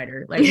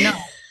firefighter. Like, no,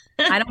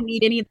 I don't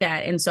need any of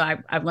that. And so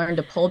I've learned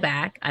to pull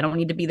back. I don't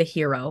need to be the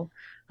hero.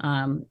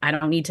 I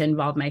don't need to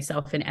involve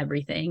myself in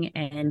everything.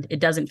 And it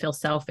doesn't feel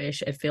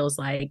selfish. It feels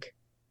right.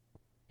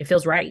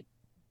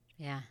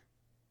 Yeah.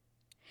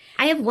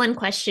 I have one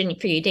question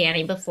for you,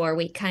 Danni, before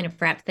we kind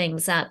of wrap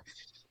things up.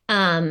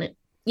 I've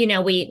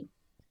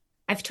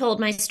told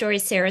my story.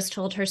 Sarah's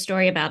told her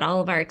story about all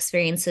of our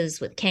experiences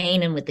with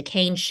Kane and with the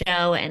Kane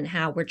show and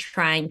how we're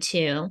trying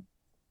to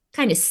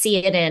kind of see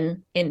it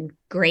in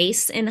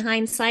grace in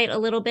hindsight a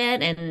little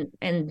bit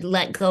and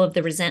let go of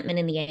the resentment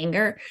and the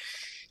anger.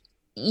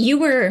 You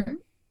were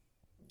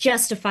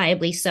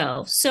justifiably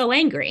so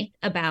angry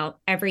about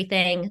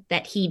everything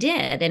that he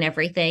did and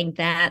everything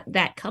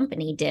that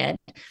company did.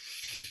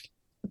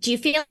 Do you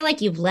feel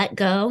like you've let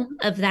go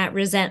of that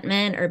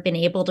resentment or been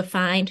able to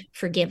find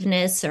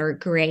forgiveness or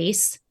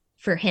grace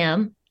for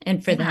him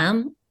and for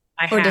them?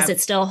 Or does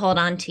it still hold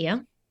on to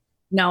you?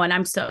 No. And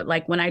I'm so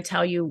like, when I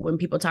tell you, when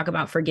people talk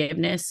about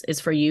forgiveness is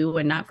for you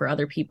and not for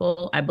other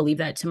people, I believe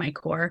that to my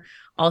core.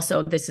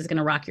 Also, this is going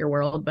to rock your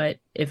world, but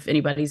if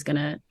anybody's going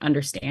to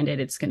understand it,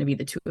 it's going to be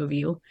the two of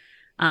you.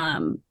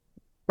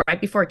 Right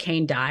before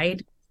Kane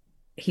died,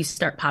 he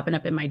started popping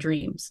up in my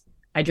dreams.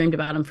 I dreamed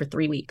about him for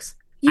 3 weeks.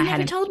 You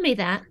never told me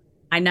that.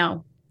 I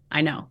know.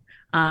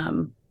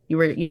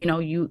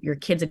 Your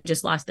kids had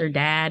just lost their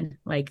dad.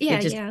 Like,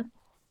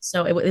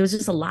 So it was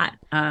just a lot.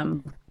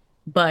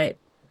 But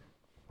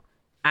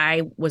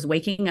I was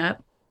waking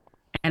up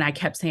and I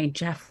kept saying,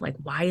 Jeff, like,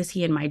 why is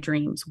he in my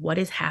dreams? What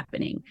is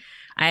happening?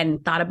 I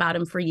hadn't thought about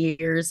him for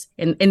years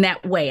in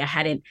that way. I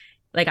hadn't,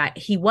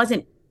 he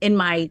wasn't in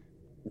my,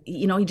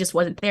 he just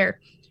wasn't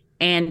there.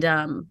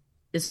 And,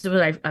 this is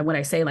what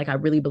I say, like, I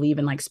really believe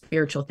in like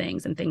spiritual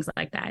things and things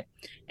like that.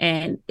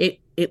 And it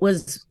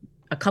was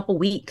a couple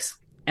weeks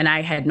and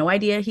I had no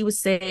idea he was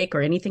sick or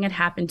anything had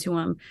happened to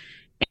him.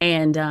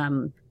 And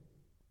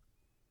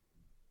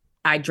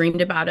I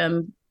dreamed about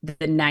him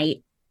the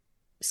night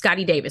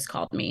Scotty Davis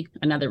called me,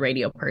 another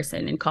radio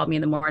person, and called me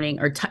in the morning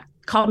or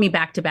called me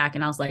back to back.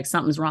 And I was like,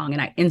 something's wrong.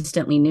 And I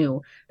instantly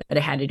knew that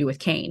it had to do with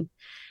Kane.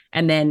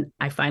 And then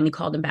I finally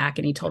called him back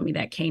and he told me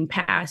that Kane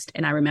passed.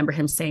 And I remember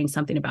him saying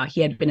something about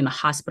he had been in the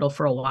hospital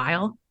for a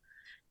while.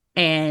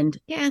 And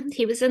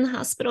he was in the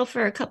hospital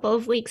for a couple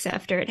of weeks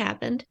after it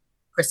happened.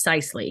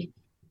 Precisely.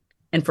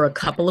 And for a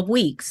couple of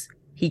weeks,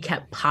 he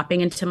kept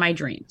popping into my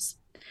dreams.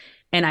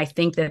 And I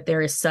think that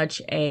there is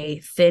such a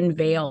thin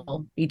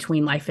veil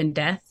between life and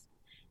death.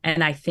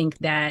 And I think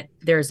that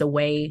there's a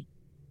way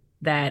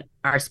that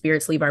our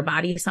spirits leave our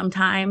bodies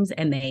sometimes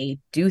and they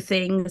do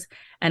things.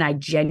 And I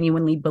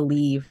genuinely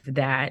believe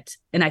that,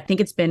 and I think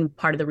it's been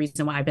part of the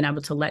reason why I've been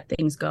able to let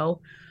things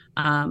go.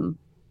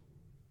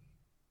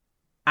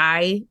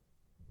 I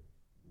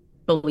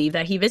believe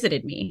that he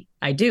visited me.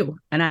 I do.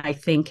 And I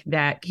think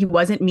that he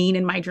wasn't mean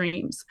in my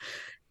dreams.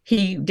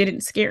 He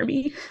didn't scare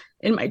me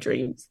in my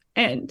dreams.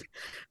 And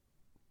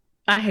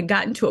I had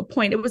gotten to a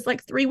point, it was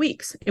like 3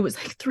 weeks. It was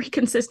like 3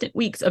 consistent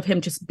weeks of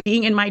him just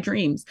being in my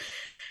dreams.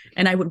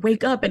 And I would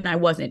wake up and I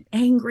wasn't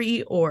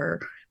angry or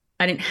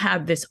I didn't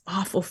have this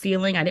awful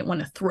feeling. I didn't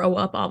want to throw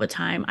up all the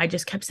time. I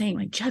just kept saying,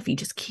 like, Jeff, he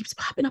just keeps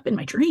popping up in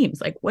my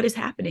dreams. Like, what is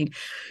happening?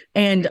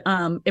 And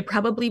it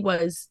probably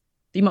was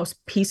the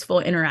most peaceful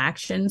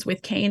interactions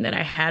with Kane that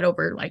I had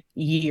over like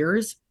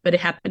years, but it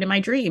happened in my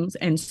dreams.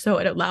 And so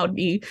it allowed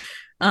me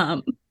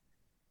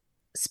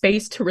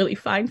space to really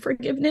find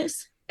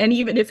forgiveness. And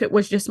even if it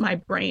was just my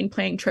brain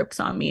playing tricks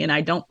on me, and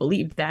I don't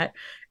believe that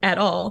at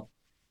all,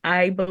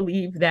 I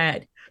believe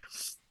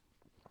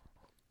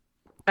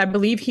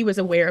he was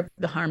aware of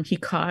the harm he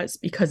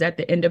caused, because at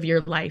the end of your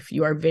life,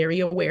 you are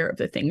very aware of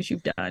the things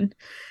you've done.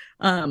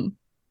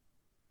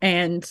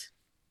 And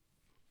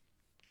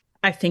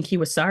I think he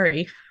was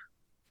sorry.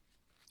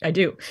 I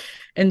do.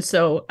 And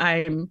so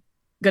I'm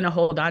going to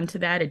hold on to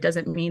that. It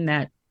doesn't mean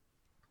that,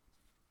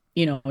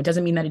 it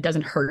doesn't mean that it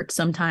doesn't hurt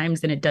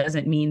sometimes. And it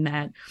doesn't mean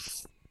that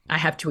I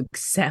have to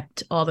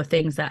accept all the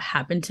things that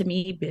happened to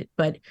me,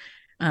 but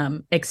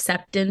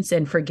acceptance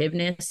and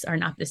forgiveness are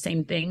not the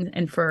same thing.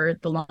 And for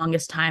the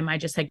longest time, I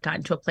just had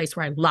gotten to a place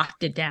where I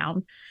locked it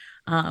down.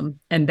 And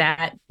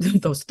that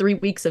those 3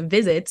 weeks of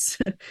visits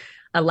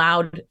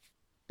allowed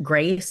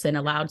grace and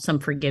allowed some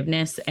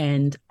forgiveness,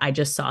 and I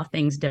just saw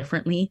things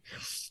differently.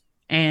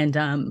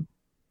 And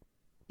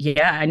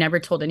yeah, I never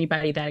told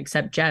anybody that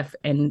except Jeff.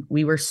 And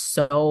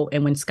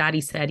and when Scotty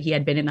said he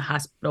had been in the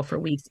hospital for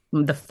weeks,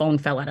 the phone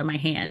fell out of my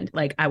hand.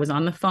 Like, I was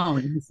on the phone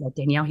and he said,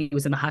 Danielle, he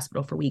was in the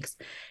hospital for weeks.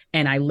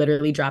 And I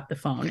literally dropped the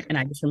phone. And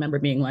I just remember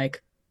being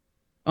like,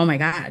 oh my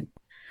God.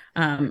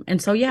 And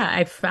so, yeah,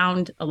 I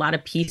found a lot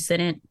of peace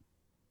in it.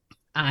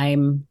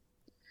 I'm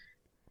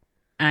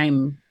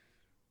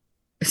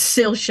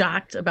still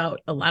shocked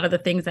about a lot of the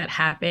things that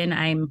happen.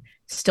 I'm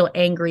still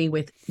angry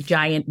with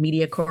giant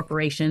media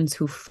corporations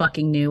who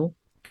fucking knew.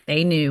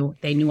 They knew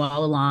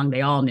all along.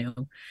 They all knew.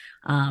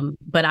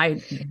 But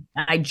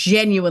I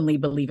genuinely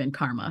believe in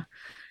karma.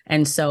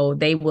 And so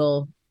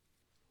they'll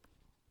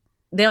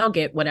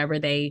get whatever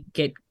they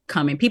get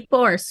coming.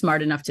 People are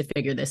smart enough to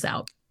figure this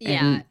out.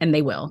 Yeah. And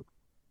they will.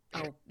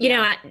 Oh, you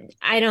know,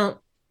 I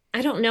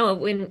don't know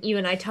when you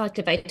and I talked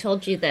if I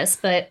told you this,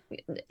 but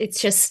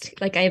it's just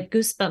like I have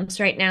goosebumps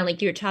right now.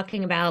 Like, you were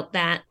talking about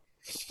that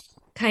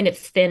kind of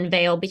thin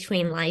veil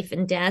between life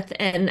and death.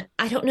 And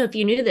I don't know if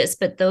you knew this,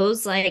 but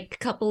those like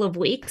couple of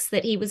weeks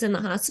that he was in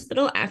the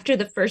hospital, after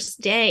the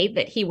first day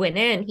that he went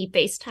in, he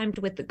FaceTimed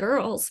with the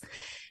girls.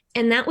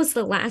 And that was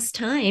the last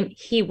time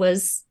he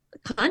was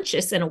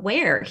conscious and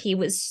aware. He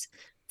was,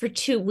 for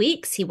 2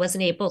 weeks, he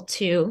wasn't able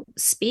to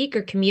speak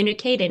or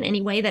communicate in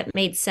any way that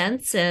made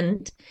sense.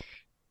 And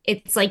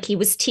it's like he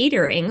was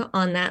teetering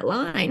on that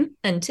line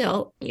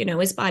until, you know,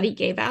 his body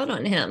gave out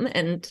on him.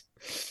 And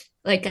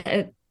like,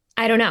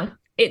 I don't know,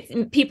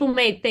 people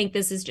may think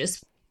this is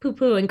just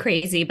poo-poo and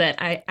crazy, but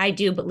I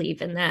do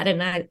believe in that.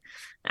 And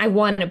I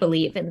want to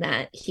believe in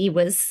that.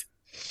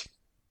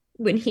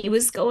 When he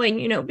was going,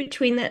 you know,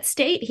 between that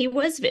state, he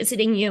was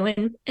visiting you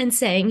and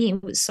saying he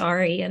was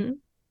sorry. And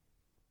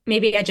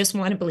maybe I just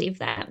want to believe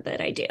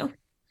that I do.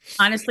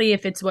 Honestly,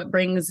 if it's what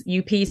brings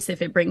you peace,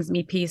 if it brings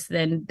me peace,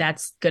 then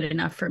that's good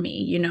enough for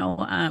me, you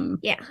know?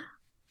 Yeah.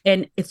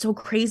 And it's so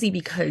crazy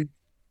because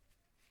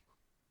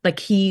like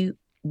he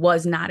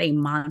was not a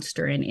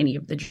monster in any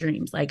of the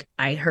dreams. Like,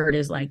 I heard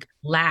his like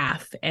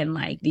laugh and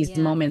like these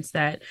moments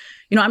that,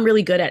 you know, I'm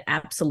really good at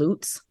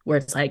absolutes where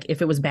it's like,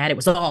 if it was bad, it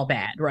was all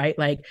bad, right?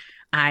 Like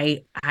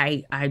I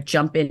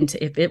jump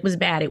into, if it was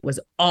bad, it was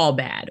all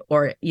bad.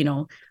 Or, you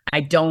know,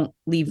 I don't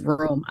leave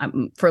room.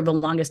 For the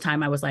longest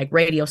time, I was like,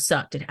 radio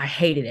sucked. I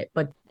hated it.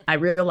 But I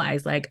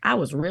realized like I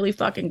was really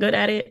fucking good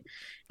at it.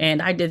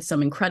 And I did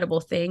some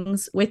incredible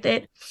things with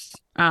it.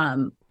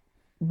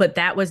 But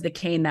that was the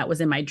Kane that was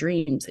in my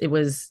dreams. It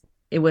was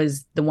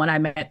the one I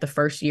met the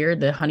first year.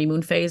 The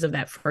honeymoon phase of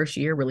that first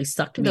year really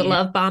sucked me. The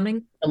love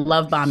bombing. The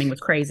love bombing was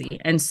crazy.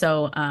 And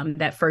so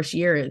that first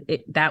year,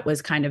 that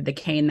was kind of the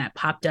Kane that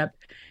popped up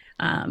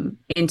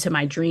into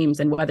my dreams.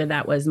 And whether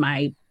that was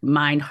my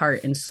mind,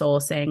 heart, and soul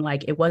saying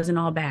like, it wasn't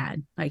all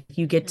bad. Like,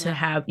 you get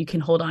to you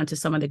can hold on to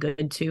some of the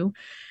good too.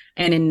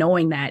 And in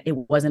knowing that it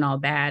wasn't all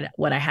bad,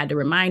 what I had to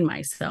remind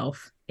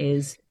myself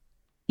is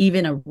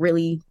even a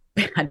really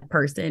bad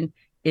person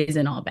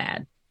isn't all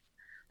bad.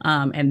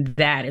 And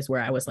that is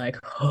where I was like,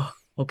 oh,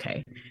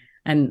 okay.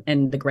 And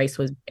the grace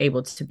was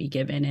able to be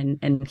given,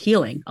 and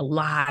healing. A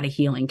lot of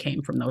healing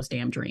came from those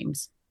damn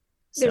dreams.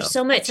 There's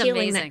so much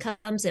healing that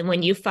comes in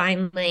when you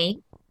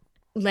finally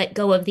let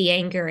go of the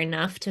anger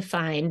enough to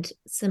find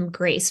some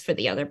grace for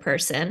the other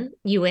person.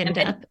 You end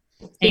up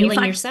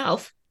healing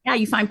yourself. Yeah,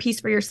 you find peace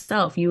for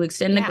yourself. You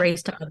extend the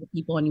grace to other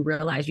people, and you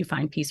realize you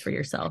find peace for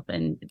yourself.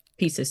 And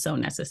peace is so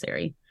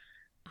necessary.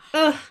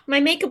 Oh, my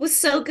makeup was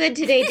so good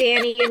today,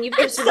 Danni, and you've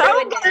just so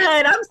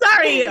good. I'm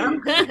sorry.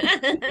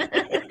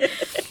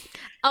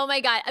 Oh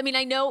my God. I mean,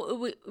 I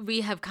know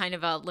we have kind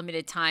of a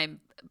limited time.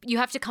 You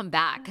have to come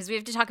back because we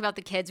have to talk about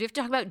the kids. We have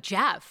to talk about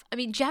Jeff. I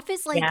mean, Jeff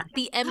is like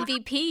the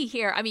MVP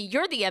here. I mean,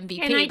 you're the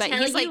MVP, but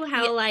he's like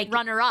how like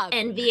runner-up.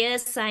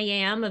 Envious I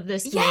am of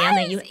this man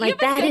that you like.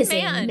 That is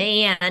a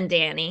man,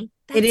 Danni.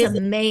 That's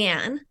a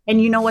man. And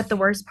you know what the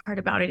worst part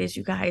about it is,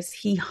 you guys?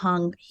 He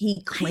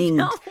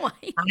clinged.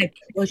 I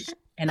pushed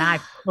and I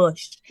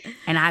pushed,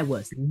 and I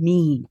was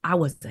mean. I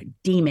was a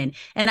demon.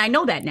 And I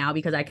know that now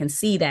because I can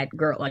see that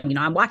girl. Like, you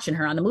know, I'm watching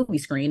her on the movie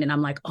screen and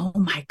I'm like, oh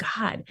my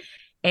God.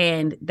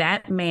 And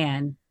that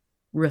man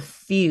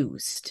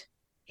refused.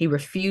 He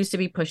refused to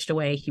be pushed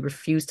away. He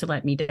refused to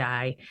let me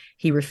die.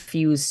 He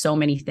refused so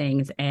many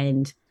things.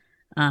 And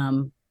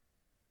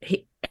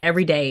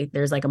every day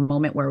there's like a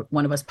moment where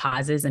one of us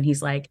pauses and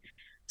he's like,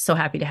 so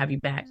happy to have you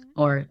back.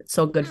 Or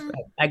so good.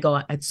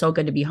 It's so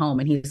good to be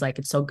home. And he's like,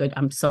 it's so good.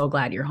 I'm so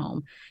glad you're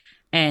home.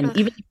 And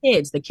even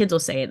the kids will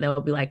say it.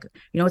 They'll be like,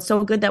 you know, it's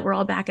so good that we're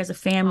all back as a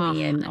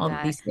family and all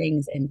of these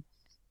things. And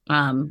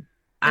it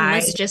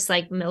must just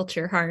like melt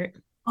your heart.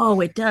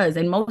 Oh, it does.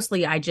 And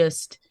mostly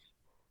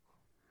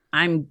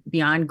I'm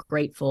beyond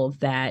grateful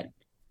that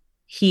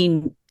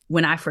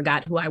when I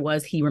forgot who I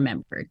was, he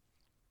remembered,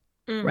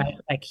 right?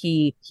 Like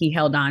he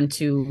held on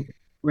to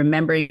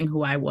remembering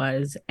who I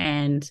was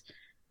and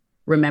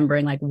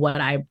remembering like what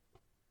I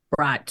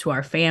brought to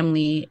our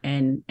family.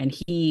 And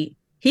he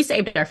he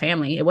saved our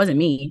family. It wasn't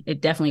me. It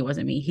definitely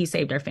wasn't me. He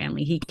saved our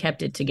family. He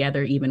kept it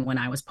together even when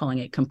I was pulling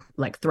it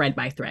like thread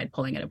by thread,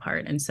 pulling it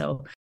apart. And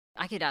so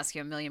I could ask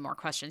you a million more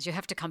questions. You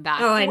have to come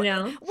back. Oh, I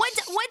know.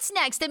 What's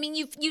next? I mean,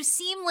 you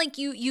seem like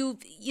you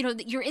know,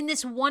 you're in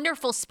this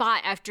wonderful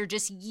spot after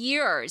just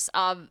years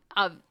of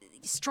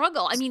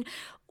struggle. I mean,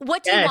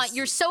 what do you want?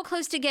 You're so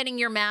close to getting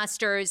your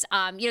master's.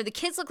 You know, the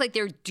kids look like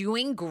they're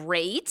doing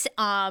great.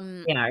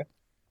 Yeah.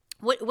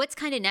 What's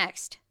kind of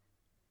next?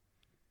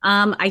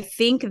 I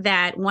think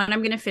that I'm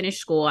going to finish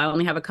school. I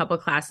only have a couple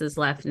classes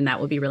left, and that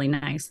will be really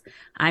nice.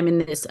 I'm in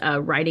this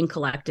writing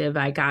collective.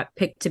 I got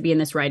picked to be in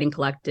this writing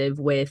collective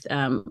with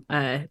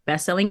a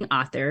best-selling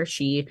author.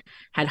 She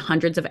had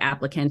hundreds of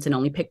applicants and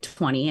only picked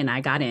 20, and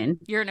I got in.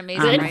 You're an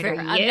amazing writer.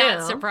 I'm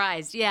not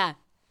surprised. Yeah.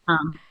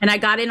 And I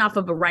got in off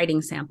of a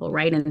writing sample,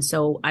 right? And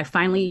so I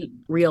finally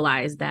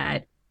realized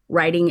that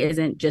writing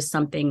isn't just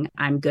something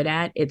I'm good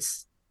at.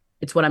 It's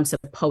what I'm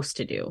supposed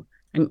to do.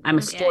 I'm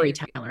a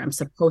storyteller. I'm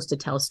supposed to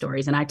tell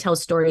stories, and I tell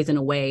stories in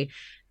a way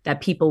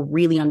that people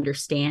really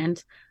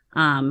understand,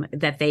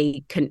 that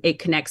it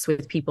connects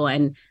with people.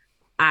 And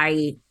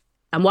I'm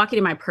walking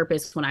in my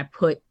purpose when I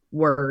put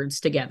words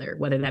together,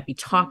 whether that be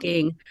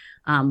talking,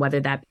 whether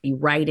that be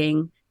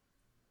writing.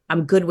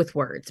 I'm good with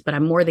words, but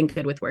I'm more than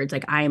good with words.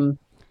 Like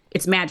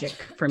it's magic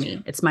for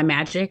me. It's my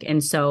magic.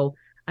 And so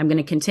I'm going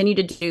to continue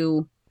to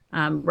do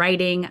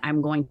writing.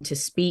 I'm going to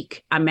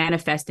speak. I'm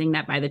manifesting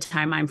that by the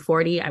time I'm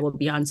 40, I will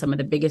be on some of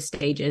the biggest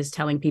stages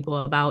telling people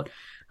about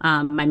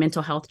my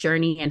mental health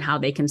journey and how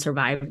they can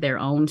survive their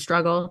own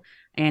struggle.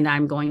 And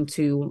I'm going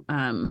to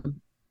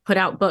put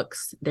out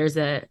books. There's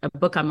a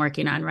book I'm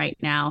working on right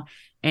now,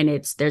 and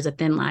there's a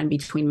thin line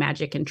between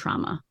magic and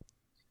trauma.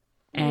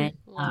 And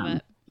love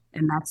it.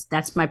 And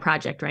that's my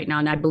project right now.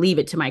 And I believe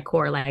it to my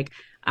core. Like,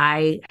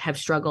 I have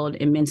struggled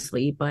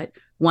immensely, but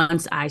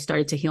once I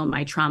started to heal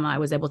my trauma, I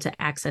was able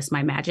to access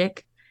my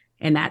magic,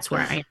 and that's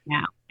where I am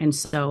now. And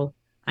so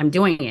I'm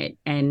doing it,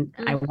 and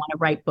I want to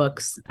write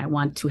books. I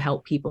want to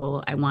help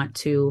people. I want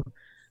to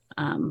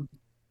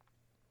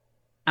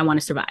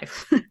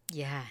survive.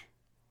 Yeah.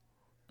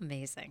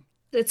 Amazing.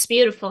 It's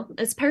beautiful.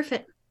 It's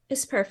perfect.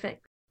 It's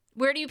perfect.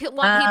 Where do you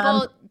want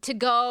people to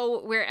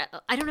go? Where,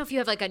 I don't know if you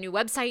have like a new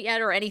website yet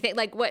or anything.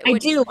 Like what? I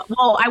do.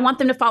 Well, I want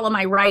them to follow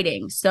my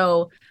writing.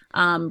 So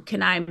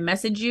can I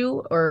message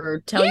you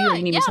or tell you? You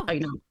need me to tell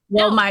you now?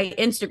 Well, my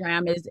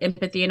Instagram is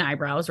Empathy and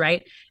Eyebrows,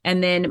 right?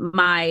 And then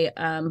my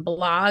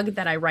blog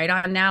that I write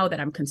on now, that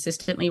I'm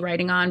consistently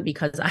writing on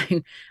because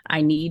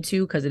I need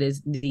to, because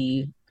it's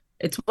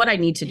what I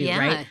need to do,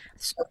 right?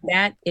 So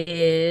that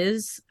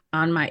is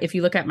on if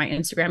you look at my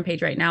Instagram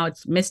page right now,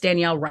 it's Miss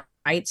Danielle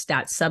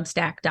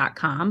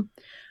writes.substack.com.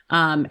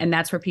 And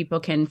that's where people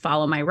can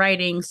follow my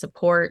writing,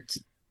 support.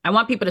 I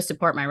want people to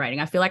support my writing.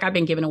 I feel like I've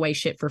been giving away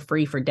shit for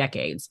free for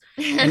decades.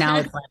 And now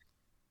it's like,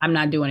 I'm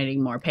not doing it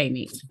anymore. Pay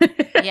me.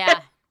 Yeah.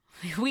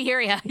 We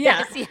hear you.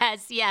 Yes.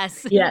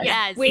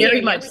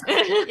 Very much.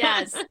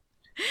 Yes.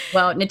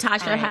 Well,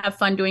 Natasha, have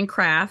fun doing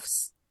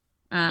crafts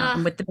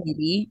with the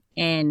baby.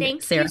 And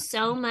thank Sarah. you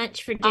so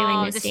much for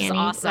doing this, Danni.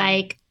 Awesome.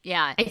 Like,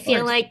 yeah, I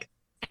feel like,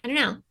 I don't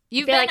know.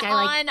 You've been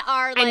on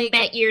our, I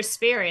met your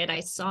spirit.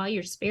 I saw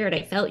your spirit.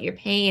 I felt your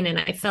pain, and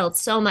I felt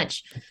so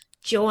much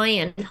joy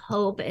and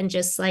hope, and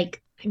just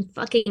like, I'm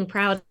fucking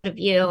proud of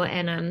you,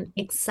 and I'm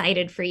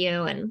excited for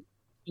you. And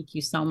thank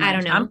you so much. I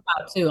don't know. I'm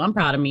proud too. I'm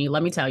proud of me.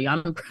 Let me tell you,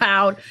 I'm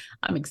proud.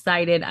 I'm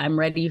excited. I'm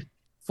ready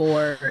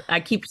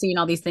I keep seeing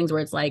all these things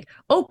where it's like,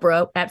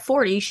 Oprah at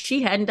 40,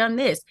 she hadn't done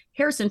this.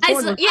 Harrison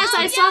Ford.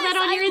 I saw that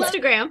on your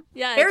Instagram.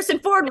 Yes. Harrison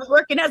Ford was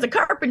working as a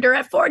carpenter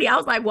at 40. I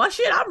was like, well,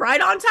 shit, I'm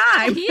right on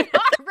time. You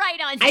are right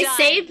on time.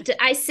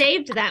 I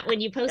saved that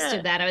when you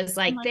posted that. I was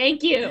like,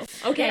 thank you.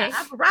 Okay. Yeah,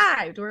 I've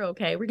arrived. We're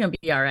okay. We're going to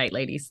be all right,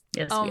 ladies.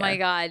 Yes. Oh my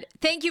God.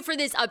 Thank you for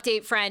this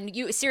update, friend.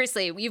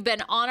 Seriously, you've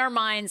been on our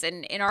minds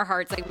and in our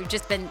hearts. Like, we've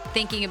just been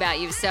thinking about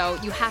you. So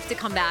you have to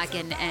come back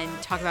and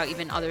talk about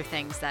even other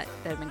things that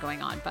have been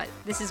going on. But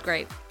this is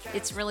great.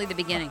 It's really the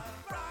beginning.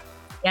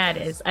 Yeah, it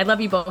is. I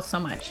love you both so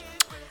much.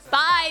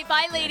 Bye.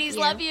 Bye, ladies.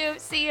 Love you.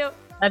 See you.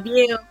 Love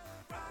you.